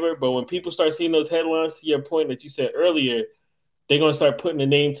whatever. But when people start seeing those headlines, to your point that you said earlier, they're going to start putting the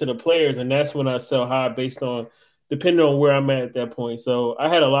name to the players, and that's when I sell high depending on where I'm at that point. So I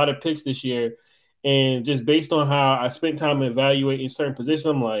had a lot of picks this year, and just based on how I spent time evaluating certain positions,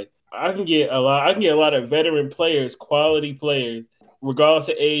 I'm like, I can get a lot of veteran players, quality players, regardless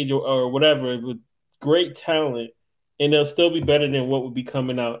of age or whatever, with great talent, and they'll still be better than what would be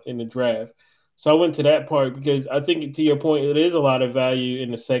coming out in the draft. So I went to that part because I think, to your point, it is a lot of value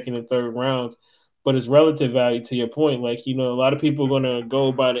in the second and third rounds. But it's relative value, to your point. Like, a lot of people are going to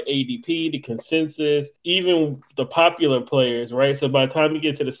go by the ADP, the consensus, even the popular players, right? So by the time you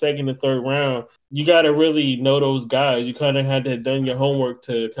get to the second and third round, you got to really know those guys. You kind of had to have done your homework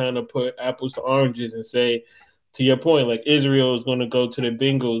to kind of put apples to oranges and say, to your point, like Israel is going to go to the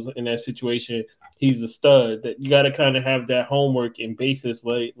Bengals in that situation. He's a stud. That you got to kind of have that homework and basis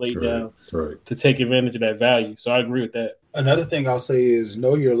laid down to take advantage of that value. So I agree with that. Another thing I'll say is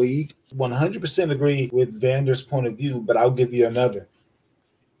know your league. 100% agree with Vander's point of view, but I'll give you another.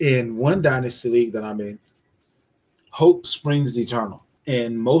 In one dynasty league that I'm in, hope springs eternal.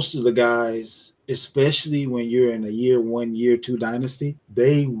 And most of the guys, especially when you're in a year 1, year 2 dynasty,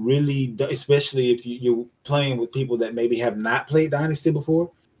 they really, especially if you're playing with people that maybe have not played dynasty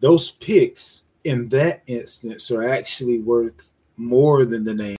before, those picks in that instance are actually worth more than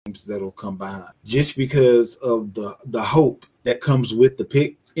the names that'll come behind, just because of the hope that comes with the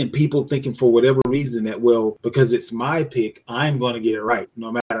pick and people thinking for whatever reason that, well, because it's my pick, I'm going to get it right.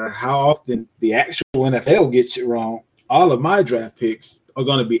 No matter how often the actual NFL gets it wrong, all of my draft picks are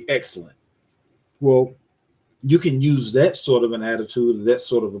going to be excellent. Well, you can use that sort of an attitude, that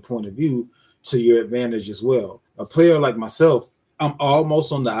sort of a point of view to your advantage as well. A player like myself, I'm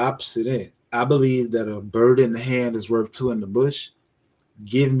almost on the opposite end. I believe that a bird in the hand is worth 2 in the bush.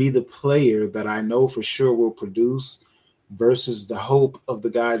 Give me the player that I know for sure will produce versus the hope of the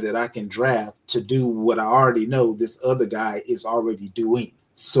guy that I can draft to do what I already know this other guy is already doing.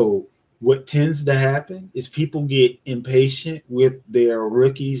 So what tends to happen is people get impatient with their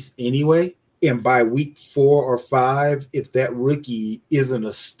rookies anyway. And by week 4 or 5, if that rookie isn't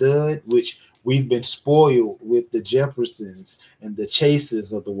a stud, which we've been spoiled with the Jeffersons and the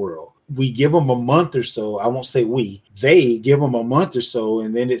Chases of the world, we give them a month or so. I won't say they give them a month or so.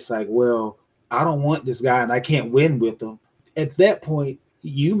 And then it's like, well, I don't want this guy and I can't win with him. At that point,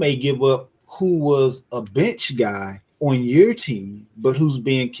 you may give up who was a bench guy on your team, but who's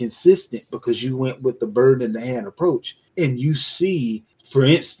being consistent because you went with the bird in the hand approach. And you see, for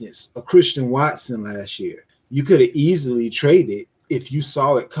instance, a Christian Watson last year, you could have easily traded if you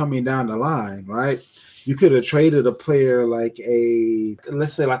saw it coming down the line, right? You could have traded a player like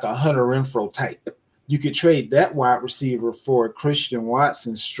let's say like a Hunter Renfrow type. You could trade that wide receiver for a Christian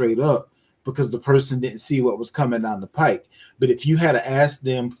Watson straight up because the person didn't see what was coming down the pike. But if you had to ask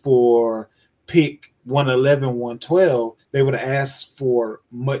them for pick 111, 112, they would have asked for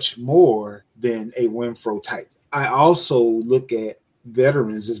much more than a Renfrow type. I also look at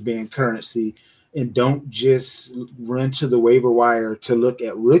veterans as being currency and don't just run to the waiver wire to look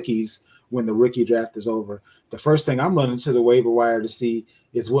at rookies when the rookie draft is over. The first thing I'm running to the waiver wire to see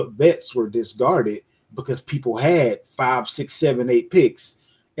is what vets were discarded because people had 5, 6, 7, 8 picks,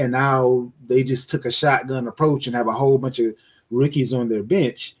 and now they just took a shotgun approach and have a whole bunch of rookies on their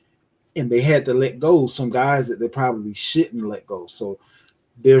bench. and they had to let go some guys that they probably shouldn't let go. So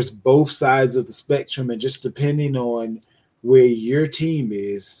there's both sides of the spectrum, and just depending on where your team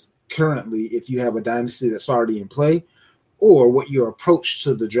is currently, if you have a dynasty that's already in play, or what your approach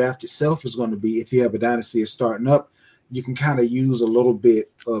to the draft itself is going to be. If you have a dynasty that's starting up, you can kind of use a little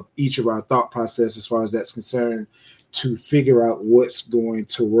bit of each of our thought process as far as that's concerned to figure out what's going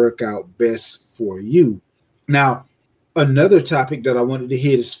to work out best for you. Now, another topic that I wanted to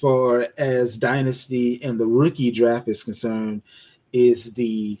hit as far as dynasty and the rookie draft is concerned is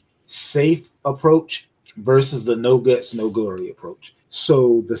the safe approach versus the no guts, no glory approach.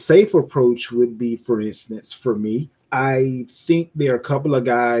 So the safe approach would be, for instance, for me, I think there are a couple of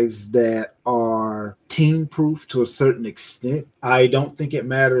guys that are team proof to a certain extent. I don't think it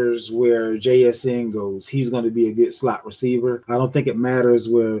matters where JSN goes. He's going to be a good slot receiver. I don't think it matters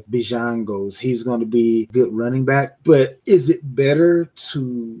where Bijan goes. He's going to be a good running back. But is it better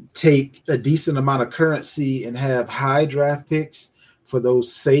to take a decent amount of currency and have high draft picks for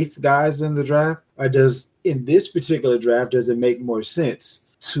those safe guys in the draft? Or does, in this particular draft, does it make more sense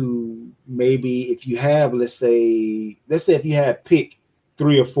to maybe, if you have, let's say if you have pick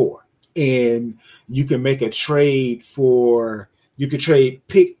 3 or 4 and you can make a trade you could trade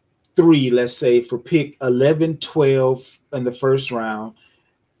pick 3, let's say, for pick 11, 12 in the first round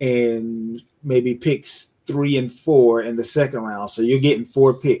and maybe picks 3 and 4 in the second round. So you're getting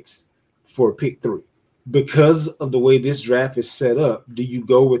 4 picks for pick 3. Because of the way this draft is set up, do you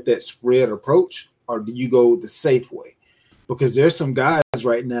go with that spread approach or do you go the safe way? Because there's some guys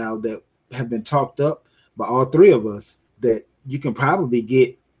right now that have been talked up by all 3 of us that you can probably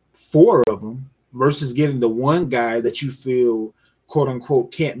get 4 of them versus getting the one guy that you feel, quote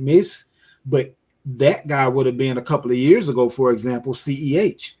unquote, can't miss. But that guy would have been a couple of years ago, for example,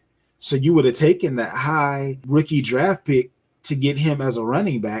 CEH. So you would have taken that high rookie draft pick to get him as a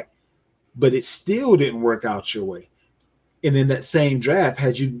running back, but it still didn't work out your way. And in that same draft,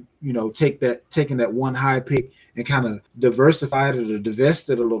 had you taken that one high pick and kind of diversified it or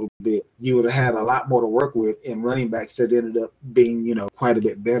divested a little bit, you would have had a lot more to work with in running backs that ended up being, quite a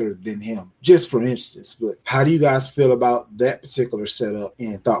bit better than him, just for instance. But how do you guys feel about that particular setup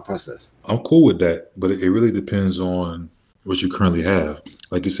and thought process? I'm cool with that, but it really depends on what you currently have.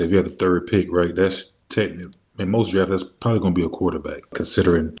 Like you said, if you have the 3rd pick, right, that's technically, in most drafts, that's probably going to be a quarterback,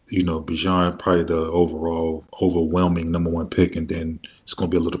 considering, Bijan probably the overall overwhelming number 1 pick, and then it's going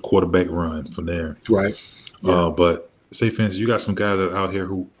to be a little quarterback run from there. Right. Yeah. But say, for instance, you got some guys that out here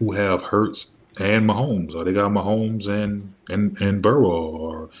who have Hurts and Mahomes, or they got Mahomes and Burrow,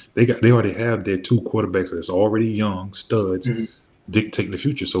 or they already have their 2 quarterbacks that's already young studs dictating the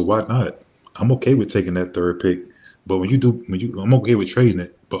future. So why not? I'm okay with taking that 3rd pick. But I'm okay with trading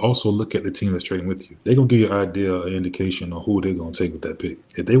it, but also look at the team that's trading with you. They're going to give you an idea, an indication on who they're going to take with that pick.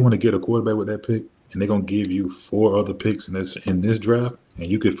 If they want to get a quarterback with that pick, and they're going to give you 4 other picks in this draft, and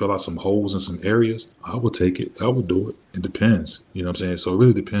you could fill out some holes in some areas, I would take it. I would do it. It depends. You know what I'm saying? So it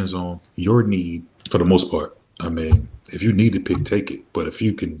really depends on your need for the most part. I mean, if you need the pick, take it. But if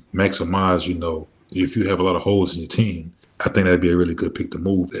you can maximize, if you have a lot of holes in your team, I think that'd be a really good pick to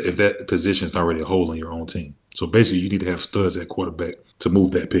move if that position is not already a hole in your own team. So basically, you need to have studs at quarterback to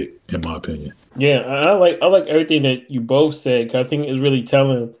move that pick, in my opinion. Yeah, I like everything that you both said, because I think it's really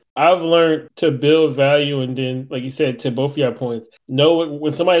telling. I've learned to build value, and then, like you said, to both of your points, know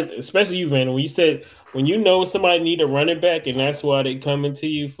when somebody, especially you, Van, when you know somebody need a running back, and that's why they coming to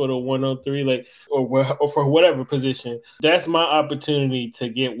you for the 103, or for whatever position, that's my opportunity to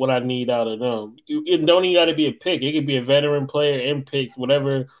get what I need out of them. It don't even got to be a pick; it could be a veteran player and pick,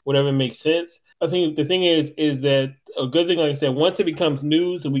 whatever makes sense. I think the thing is that a good thing, like I said, once it becomes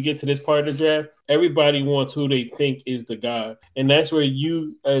news and we get to this part of the draft, everybody wants who they think is the guy, and that's where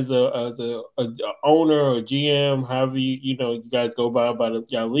you, as a owner or GM, however you guys go by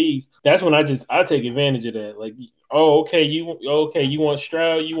y'all leagues, that's when I take advantage of that. Like, you want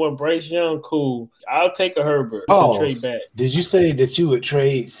Stroud, you want Bryce Young, cool. I'll take a Herbert to trade back. Did you say that you would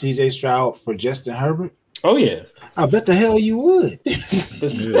trade C.J. Stroud for Justin Herbert? Oh yeah, I bet the hell you would.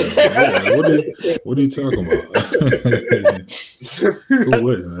 What are you talking about? Who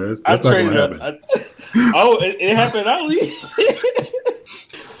wouldn't? That's not going to happen. It happened out.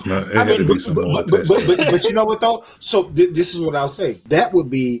 But you know what though? So this is what I'll say. That would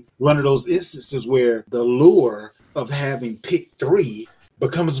be one of those instances where the lure of having pick 3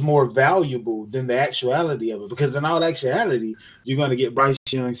 becomes more valuable than the actuality of it. Because in all actuality, you're going to get Bryce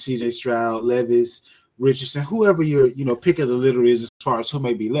Young, C.J. Stroud, Levis, Richardson, whoever your pick of the litter is, far as who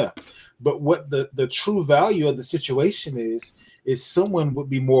may be left. But what the true value of the situation is someone would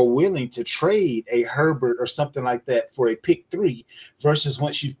be more willing to trade a Herbert or something like that for a pick 3 versus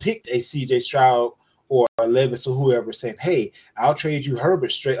once you've picked a CJ Stroud or a Levis or whoever saying, hey, I'll trade you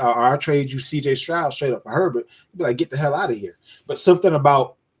Herbert straight, or I'll trade you CJ Stroud straight up for Herbert. You'd be like, get the hell out of here. But something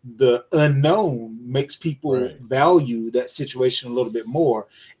about the unknown makes people value that situation a little bit more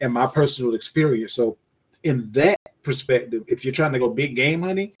in my personal experience. So in that perspective, if you're trying to go big game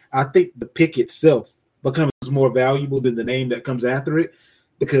hunting, I think the pick itself becomes more valuable than the name that comes after it,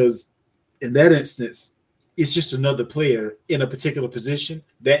 because in that instance, it's just another player in a particular position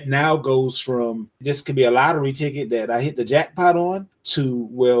that now goes from this could be a lottery ticket that I hit the jackpot on to,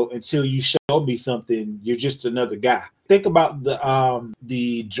 well, until you show me something, you're just another guy. Think about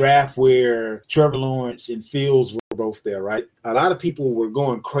the draft where Trevor Lawrence and Fields were both there, right? A lot of people were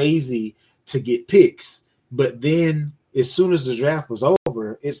going crazy to get picks, but then as soon as the draft was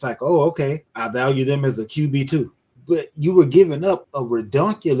over, it's like, oh, okay, I value them as a QB2. But you were giving up a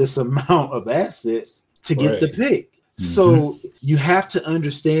redonkulous amount of assets to get the pick. Mm-hmm. So you have to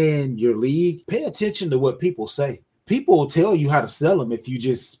understand your league. Pay attention to what people say. People will tell you how to sell them if you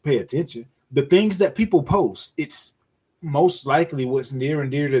just pay attention. The things that people post, it's most likely what's near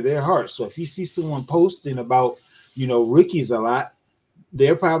and dear to their heart. So if you see someone posting about, rookies a lot,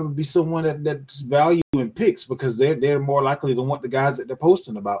 there'll probably be someone that's valuing picks because they're more likely to want the guys that they're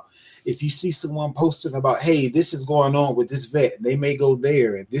posting about. If you see someone posting about, hey, this is going on with this vet, they may go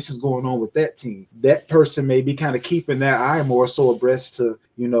there, and this is going on with that team. That person may be kind of keeping their eye more so abreast to,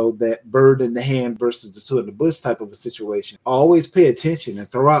 that bird in the hand versus the two in the bush type of a situation. Always pay attention and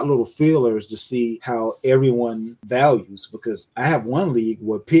throw out little feelers to see how everyone values, because I have one league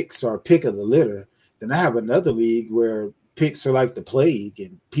where picks are pick of the litter. Then I have another league where picks are like the plague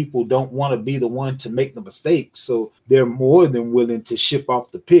and people don't want to be the one to make the mistake. So they're more than willing to ship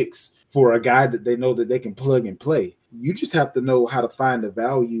off the picks for a guy that they know that they can plug and play. You just have to know how to find the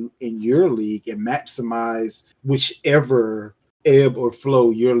value in your league and maximize whichever ebb or flow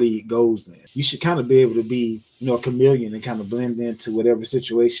your league goes in. You should kind of be able to be, a chameleon and kind of blend into whatever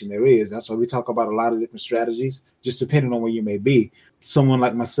situation there is. That's why we talk about a lot of different strategies, just depending on where you may be. Someone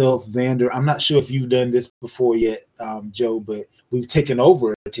like myself, Vander, I'm not sure if you've done this before yet, Joe, but we've taken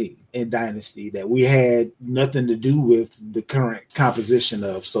over a team in Dynasty that we had nothing to do with the current composition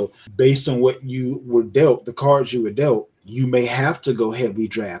of. So based on what you were dealt, the cards you were dealt, you may have to go heavy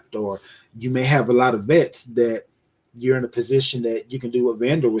draft, or you may have a lot of vets that you're in a position that you can do what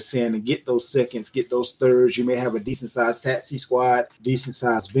Vander was saying and get those seconds, get those thirds. You may have a decent-sized taxi squad,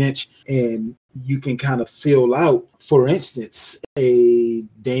 decent-sized bench, and you can kind of fill out. For instance, a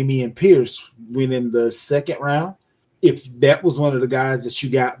Dameon Pierce went in the second round. If that was one of the guys that you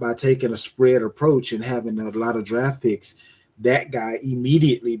got by taking a spread approach and having a lot of draft picks, that guy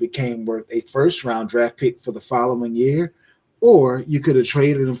immediately became worth a first-round draft pick for the following year, or you could have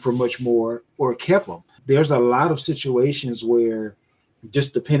traded him for much more or kept him. There's a lot of situations where,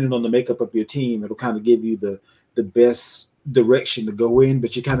 just depending on the makeup of your team, it'll kind of give you the best direction to go in,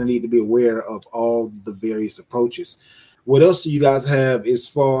 but you kind of need to be aware of all the various approaches. What else do you guys have as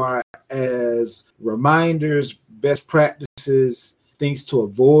far as reminders, best practices, things to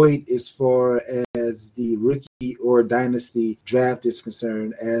avoid as far as the rookie or dynasty draft is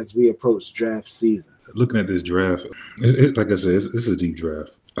concerned as we approach draft season? Looking at this draft, like I said, this is a deep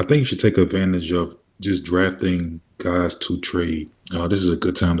draft. I think you should take advantage of just drafting guys to trade. This is a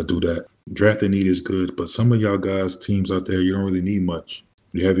good time to do that. Drafting need is good, but some of y'all guys, teams out there, you don't really need much.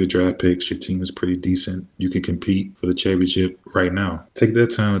 You have your draft picks. Your team is pretty decent. You can compete for the championship right now. Take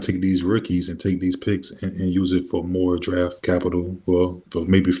that time to take these rookies and take these picks and use it for more draft capital, well, for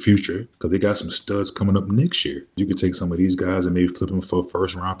maybe future, because they got some studs coming up next year. You can take some of these guys and maybe flip them for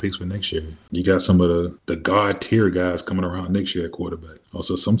first-round picks for next year. You got some of the God-tier guys coming around next year at quarterback.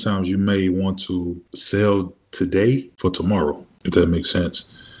 Also, sometimes you may want to sell today for tomorrow, if that makes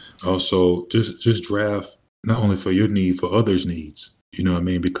sense. Also, just draft not only for your need, for others' needs. You know what I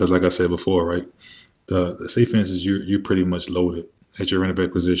mean? Because like I said before, right, the safe answer is you're pretty much loaded at your running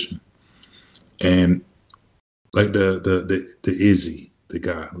back position. And like the Izzy, the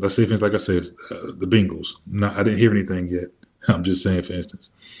guy, let's say, for instance, like I said, the Bengals. I didn't hear anything yet. I'm just saying, for instance,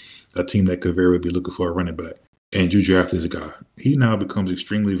 a team that could very well be looking for a running back, and you draft this guy. He now becomes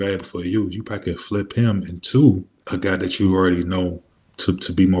extremely valuable for you. You probably can flip him into a guy that you already know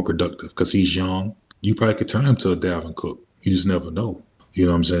to be more productive because he's young. You probably could turn him to a Dalvin Cook. You just never know. You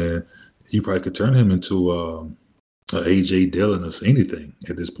know what I'm saying? You probably could turn him into a A.J. Dillon or anything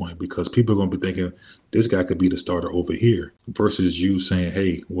at this point, because people are going to be thinking this guy could be the starter over here versus you saying,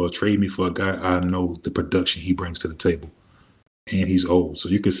 hey, well, trade me for a guy I know the production he brings to the table. and he's old. So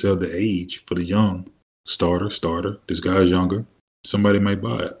you could sell the age for the young starter. This guy's younger. Somebody might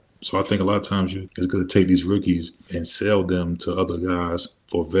buy it. So I think a lot of times it's going to take these rookies and sell them to other guys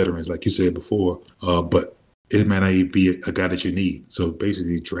for veterans, like you said before. But it might not even be a guy that you need. So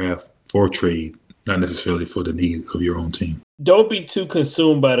basically draft for trade, not necessarily for the need of your own team. Don't be too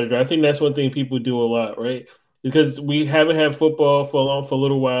consumed by the draft. I think that's one thing people do a lot, right? Because we haven't had football for a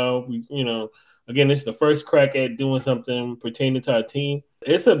little while. Again, it's the first crack at doing something pertaining to our team.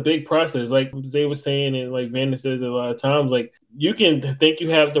 It's a big process, like Zay was saying, and like Vander says a lot of times. Like you can think you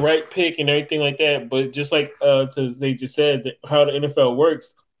have the right pick and everything like that, but just like they just said, that how the NFL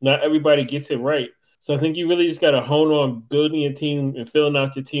works, not everybody gets it right. So I think you really just got to hone on building a team and filling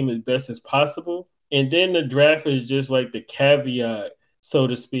out your team as best as possible. And then the draft is just like the caveat, so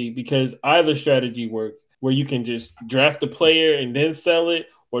to speak, because either strategy works, where you can just draft the player and then sell it,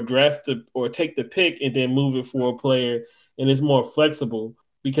 or take the pick and then move it for a player, and it's more flexible.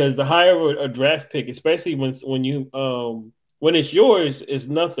 Because the higher a draft pick, especially when it's yours, it's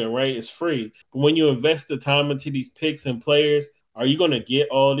nothing, right? It's free. But when you invest the time into these picks and players, are you going to get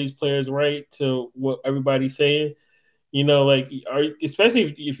all these players right to what everybody's saying?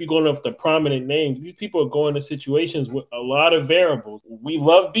 Especially if you're going off the prominent names, these people are going to situations with a lot of variables. We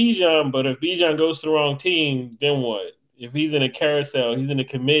love Bijan, but if Bijan goes to the wrong team, then what? If he's in a carousel, he's in a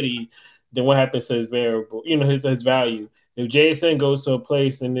committee, then what happens to his variable? His value. If JSN goes to a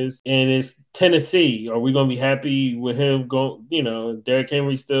place and it's Tennessee, are we going to be happy with him going? Derrick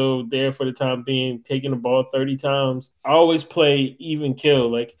Henry still there for the time being, taking the ball 30 times. I always play even kill.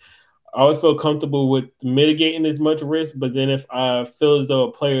 Like, I always feel comfortable with mitigating as much risk, but then if I feel as though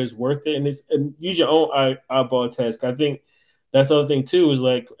a player is worth it, and use your own eyeball test. I think that's the other thing too, is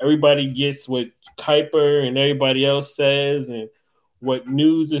like everybody gets what Kuiper and everybody else says and what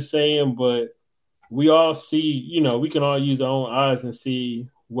news is saying, but we all see, we can all use our own eyes and see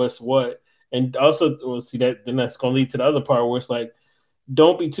what's what. And also we'll see that, then that's going to lead to the other part where it's like,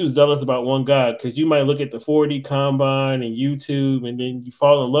 don't be too zealous about one guy, because you might look at the 40 combine and YouTube and then you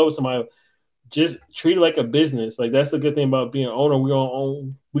fall in love with somebody. Just treat it like a business. Like, that's the good thing about being an owner.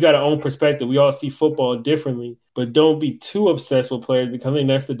 We got our own perspective. We all see football differently, but don't be too obsessed with players, because I think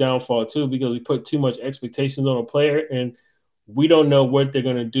that's the downfall too, because we put too much expectations on a player and we don't know what they're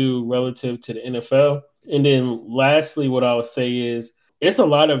going to do relative to the NFL. And then lastly, what I would say is it's a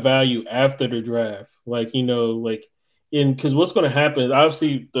lot of value after the draft. Because what's going to happen is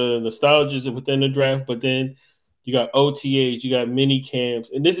obviously the nostalgia is within the draft, but then you got OTAs, you got mini camps,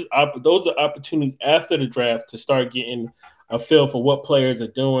 and those are opportunities after the draft to start getting a feel for what players are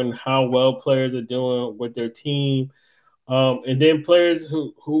doing, how well players are doing with their team, and then players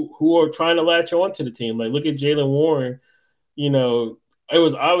who are trying to latch on to the team. Like, look at Jaylen Warren. It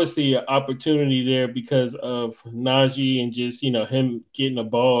was obviously an opportunity there because of Najee and just him getting the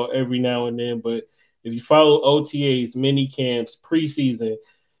ball every now and then, but if you follow OTAs, mini camps, preseason,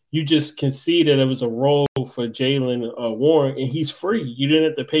 you just can see that it was a role for Jaylen Warren, and he's free. You didn't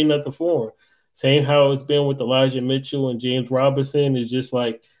have to pay nothing for him. Same how it's been with Elijah Mitchell and James Robinson, is just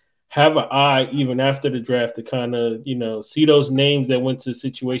like have an eye even after the draft to kind of, see those names that went to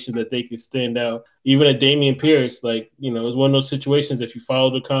situations that they could stand out. Even at Dameon Pierce, it was one of those situations that if you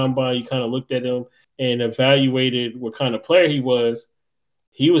followed the combine, you kind of looked at him and evaluated what kind of player he was.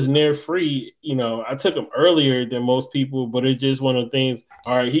 He was near free. I took him earlier than most people, but it's just one of the things.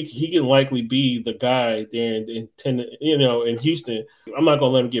 All right, he can likely be the guy there in Houston. I'm not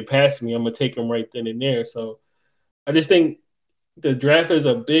gonna let him get past me. I'm gonna take him right then and there. So I just think the draft is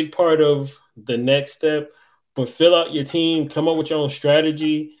a big part of the next step. But fill out your team, come up with your own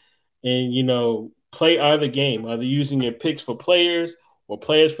strategy, and play either game, either using your picks for players or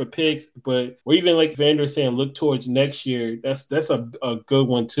players for picks, or even like Vander saying, look towards next year. That's a good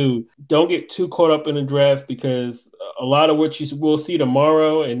one too. Don't get too caught up in the draft, because a lot of what you will see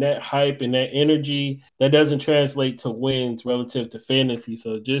tomorrow and that hype and that energy, that doesn't translate to wins relative to fantasy.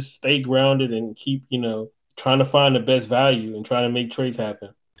 So just stay grounded and keep, trying to find the best value and trying to make trades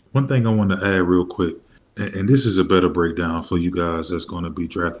happen. One thing I want to add real quick, and this is a better breakdown for you guys that's going to be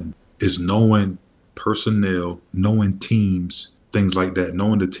drafting, is knowing personnel, knowing teams, things like that,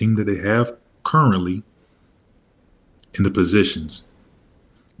 knowing the team that they have currently in the positions.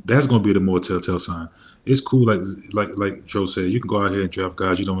 That's going to be the more telltale sign. It's cool, like Joe said, you can go out here and draft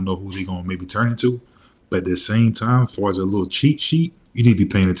guys you don't know who they're going to maybe turn into, but at the same time, as far as a little cheat sheet, you need to be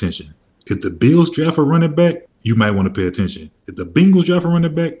paying attention. If the Bills draft a running back, you might want to pay attention. If the Bengals draft a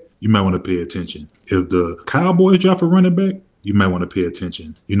running back, you might want to pay attention. If the Cowboys draft a running back, you might want to pay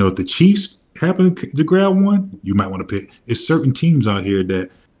attention. If the Chiefs happen to grab one, you might want to pay. It's certain teams out here that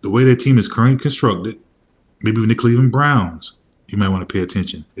the way their team is currently constructed, maybe even the Cleveland Browns, you might want to pay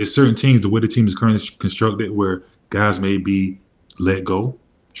attention. There's certain teams, the way the team is currently constructed, where guys may be let go,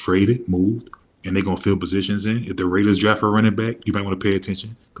 traded, moved, and they're going to fill positions in. If the Raiders draft a running back, you might want to pay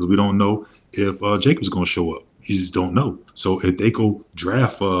attention because we don't know if Jacobs is going to show up. You just don't know. So if they go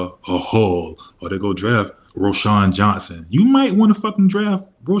draft a Hull or they go draft Roschon Johnson, you might want to fucking draft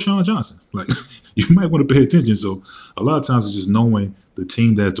Roschon Johnson. Like, you might want to pay attention. So a lot of times it's just knowing the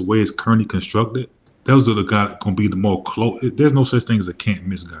team that the way it's currently constructed, those are the guys that going to be the more close. There's no such thing as a can't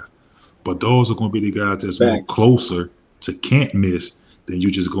miss guy. But those are going to be the guys that's more closer to can't miss than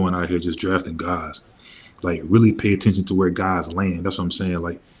you just going out here just drafting guys. Like, really pay attention to where guys land. That's what I'm saying.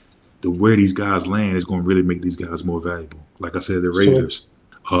 Like, where these guys land is going to really make these guys more valuable. Like I said, the Raiders,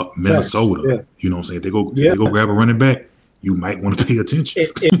 Minnesota, you know what I'm saying? If they go grab a running back, you might want to pay attention.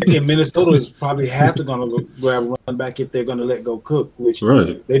 And Minnesota is probably have to going to grab a running back if they're going to let go Cook, which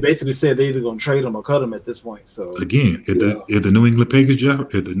they basically said they're either going to trade him or cut him at this point. So again, if the New England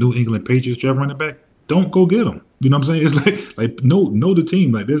Patriots draft running back, don't go get him. You know what I'm saying? It's like know the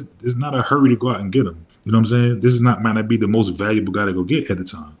team. Like there's not a hurry to go out and get him. You know what I'm saying? This might not be the most valuable guy to go get at the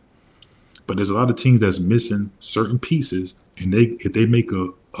time. But there's a lot of teams that's missing certain pieces, and if they make a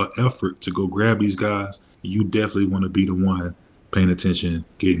effort to go grab these guys, you definitely want to be the one paying attention,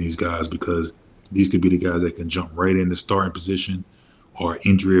 getting these guys, because these could be the guys that can jump right in the starting position or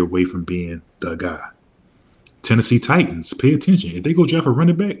injury away from being the guy. Tennessee Titans, pay attention. If they go draft a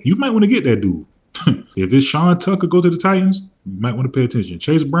running back, you might want to get that dude. If it's Sean Tucker go to the Titans, you might want to pay attention.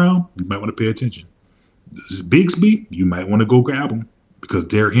 Chase Brown, you might want to pay attention. This is Bigsby, you might want to go grab him because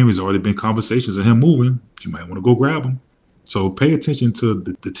Derrick Henry's already been conversations of him moving. You might want to go grab him. So pay attention to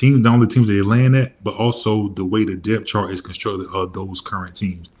the teams, not only the teams that they land at, but also the way the depth chart is constructed of those current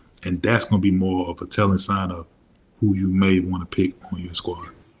teams. And that's going to be more of a telling sign of who you may want to pick on your squad.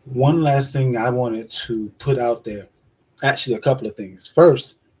 One last thing I wanted to put out there, actually a couple of things.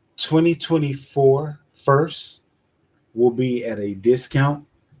 First, 2024 first will be at a discount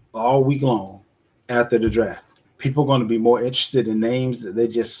all week long after the draft. People are going to be more interested in names that they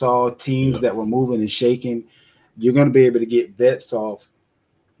just saw, teams that were moving and shaking. You're going to be able to get bets off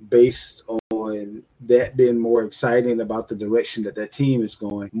based on that being more exciting about the direction that team is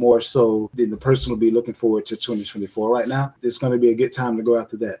going, more so than the person will be looking forward to 2024. Right now, it's going to be a good time to go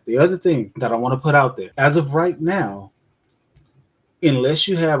after that. The other thing that I want to put out there, as of right now, unless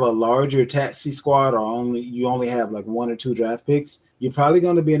you have a larger taxi squad or you only have like one or two draft picks, you're probably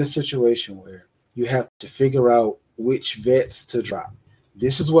going to be in a situation where you have to figure out which vets to drop.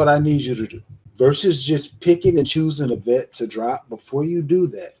 This is what I need you to do. Versus just picking and choosing a vet to drop, before you do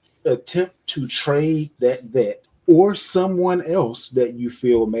that, attempt to trade that vet or someone else that you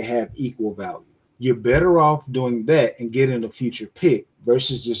feel may have equal value. You're better off doing that and getting a future pick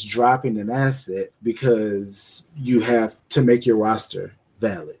versus just dropping an asset because you have to make your roster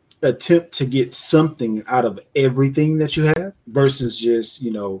valid. Attempt to get something out of everything that you have versus just,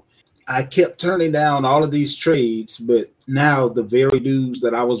 I kept turning down all of these trades, but now the very dudes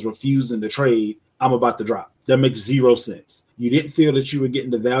that I was refusing to trade, I'm about to drop. That makes zero sense. You didn't feel that you were getting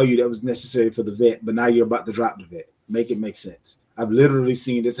the value that was necessary for the vet, but now you're about to drop the vet. Make it make sense. I've literally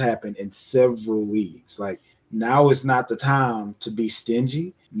seen this happen in several leagues. Like, now is not the time to be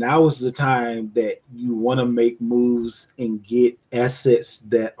stingy. Now is the time that you want to make moves and get assets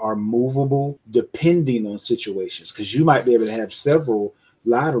that are movable depending on situations, because you might be able to have several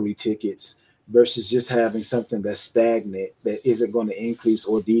lottery tickets versus just having something that's stagnant that isn't going to increase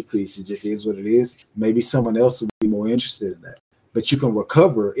or decrease. It just is what it is. Maybe someone else will be more interested in that. But you can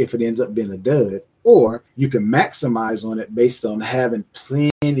recover if it ends up being a dud, or you can maximize on it based on having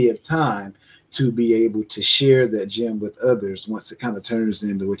plenty of time to be able to share that gem with others once it kind of turns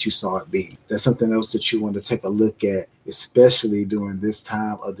into what you saw it being. That's something else that you want to take a look at, especially during this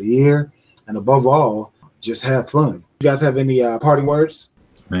time of the year. And above all, just have fun. You guys have any parting words?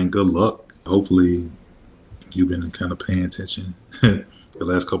 Man, good luck. Hopefully you've been kind of paying attention the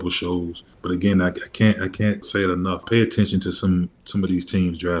last couple of shows. But again, I can't say it enough. Pay attention to some of these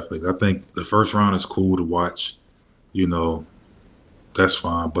teams' draft picks. I think the first round is cool to watch. That's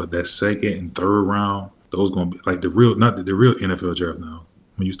fine. But that second and third round, those going to be like the real NFL draft now.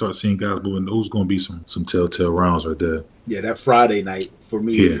 When you start seeing guys moving, those going to be some telltale rounds right there. Yeah, that Friday night for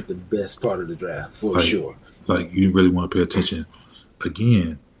me is the best part of the draft for sure. Like, you really want to pay attention.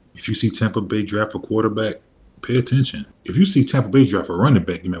 Again, if you see Tampa Bay draft a quarterback, pay attention. If you see Tampa Bay draft a running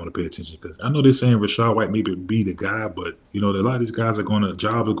back, you might want to pay attention, because I know they're saying Rachaad White maybe be the guy, but a lot of these guys they're going to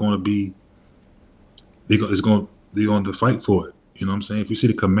fight for it. You know what I'm saying? If you see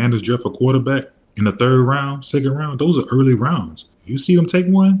the Commanders draft a quarterback in the third round, second round, those are early rounds. If you see them take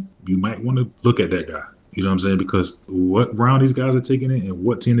one, you might want to look at that guy. You know what I'm saying? Because what round these guys are taking it and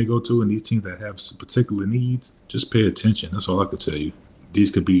what team they go to, and these teams that have some particular needs, just pay attention. That's all I could tell you.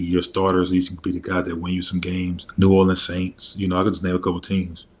 These could be your starters. These could be the guys that win you some games. New Orleans Saints. You know, I could just name a couple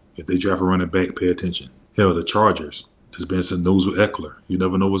teams. If they draft a running back, pay attention. Hell, the Chargers. There's been some news with Eckler. You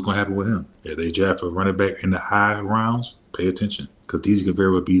never know what's going to happen with him. If they draft a running back in the high rounds, pay attention. Because these could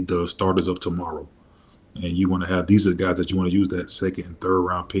very well be the starters of tomorrow. And you want to have, these are the guys that you want to use that second and third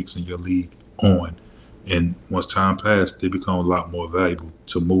round picks in your league on. And once time passes, they become a lot more valuable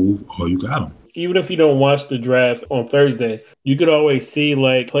to move, or you got them. Even if you don't watch the draft on Thursday, you could always see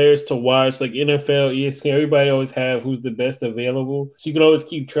like players to watch, like NFL, ESPN. Everybody always have who's the best available, so you can always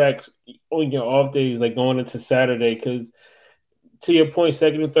keep track on your off days, like going into Saturday. Because to your point,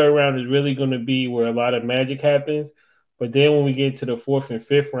 second and third round is really going to be where a lot of magic happens. But then when we get to the fourth and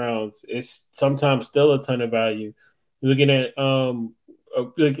fifth rounds, it's sometimes still a ton of value. You're looking at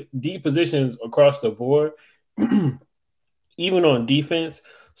like deep positions across the board, even on defense.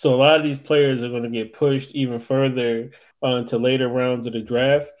 So a lot of these players are going to get pushed even further into later rounds of the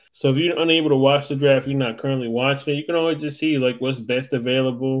draft. So if you're unable to watch the draft, you're not currently watching it, you can always just see like what's best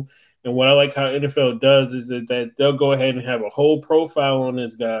available. And what I like how NFL does is that they'll go ahead and have a whole profile on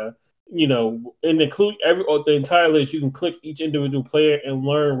this guy, you know, and include the entire list. You can click each individual player and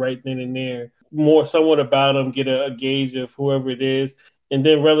learn right then and there more somewhat about them, get a gauge of whoever it is. And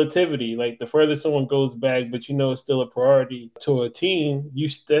then relativity, like the further someone goes back, but you know it's still a priority to a team,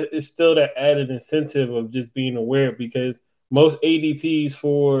 it's still that added incentive of just being aware, because most ADPs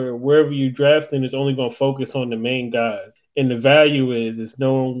for wherever you drafting is only going to focus on the main guys. And the value is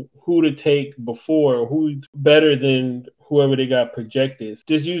knowing who to take before, who's better than whoever they got projected.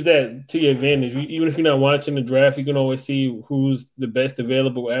 Just use that to your advantage. Even if you're not watching the draft, you can always see who's the best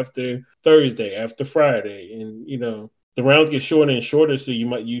available after Thursday, after Friday. And, you know, the rounds get shorter and shorter, so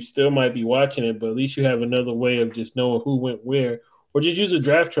you still might be watching it, but at least you have another way of just knowing who went where. Or just use a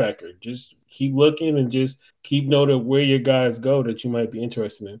draft tracker. Just keep looking and just keep note of where your guys go that you might be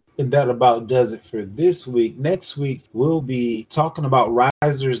interested in. And that about does it for this week. Next week, we'll be talking about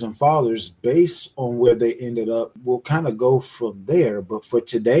risers and fallers based on where they ended up. We'll kind of go from there. But for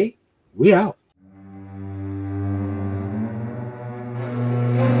today, we out.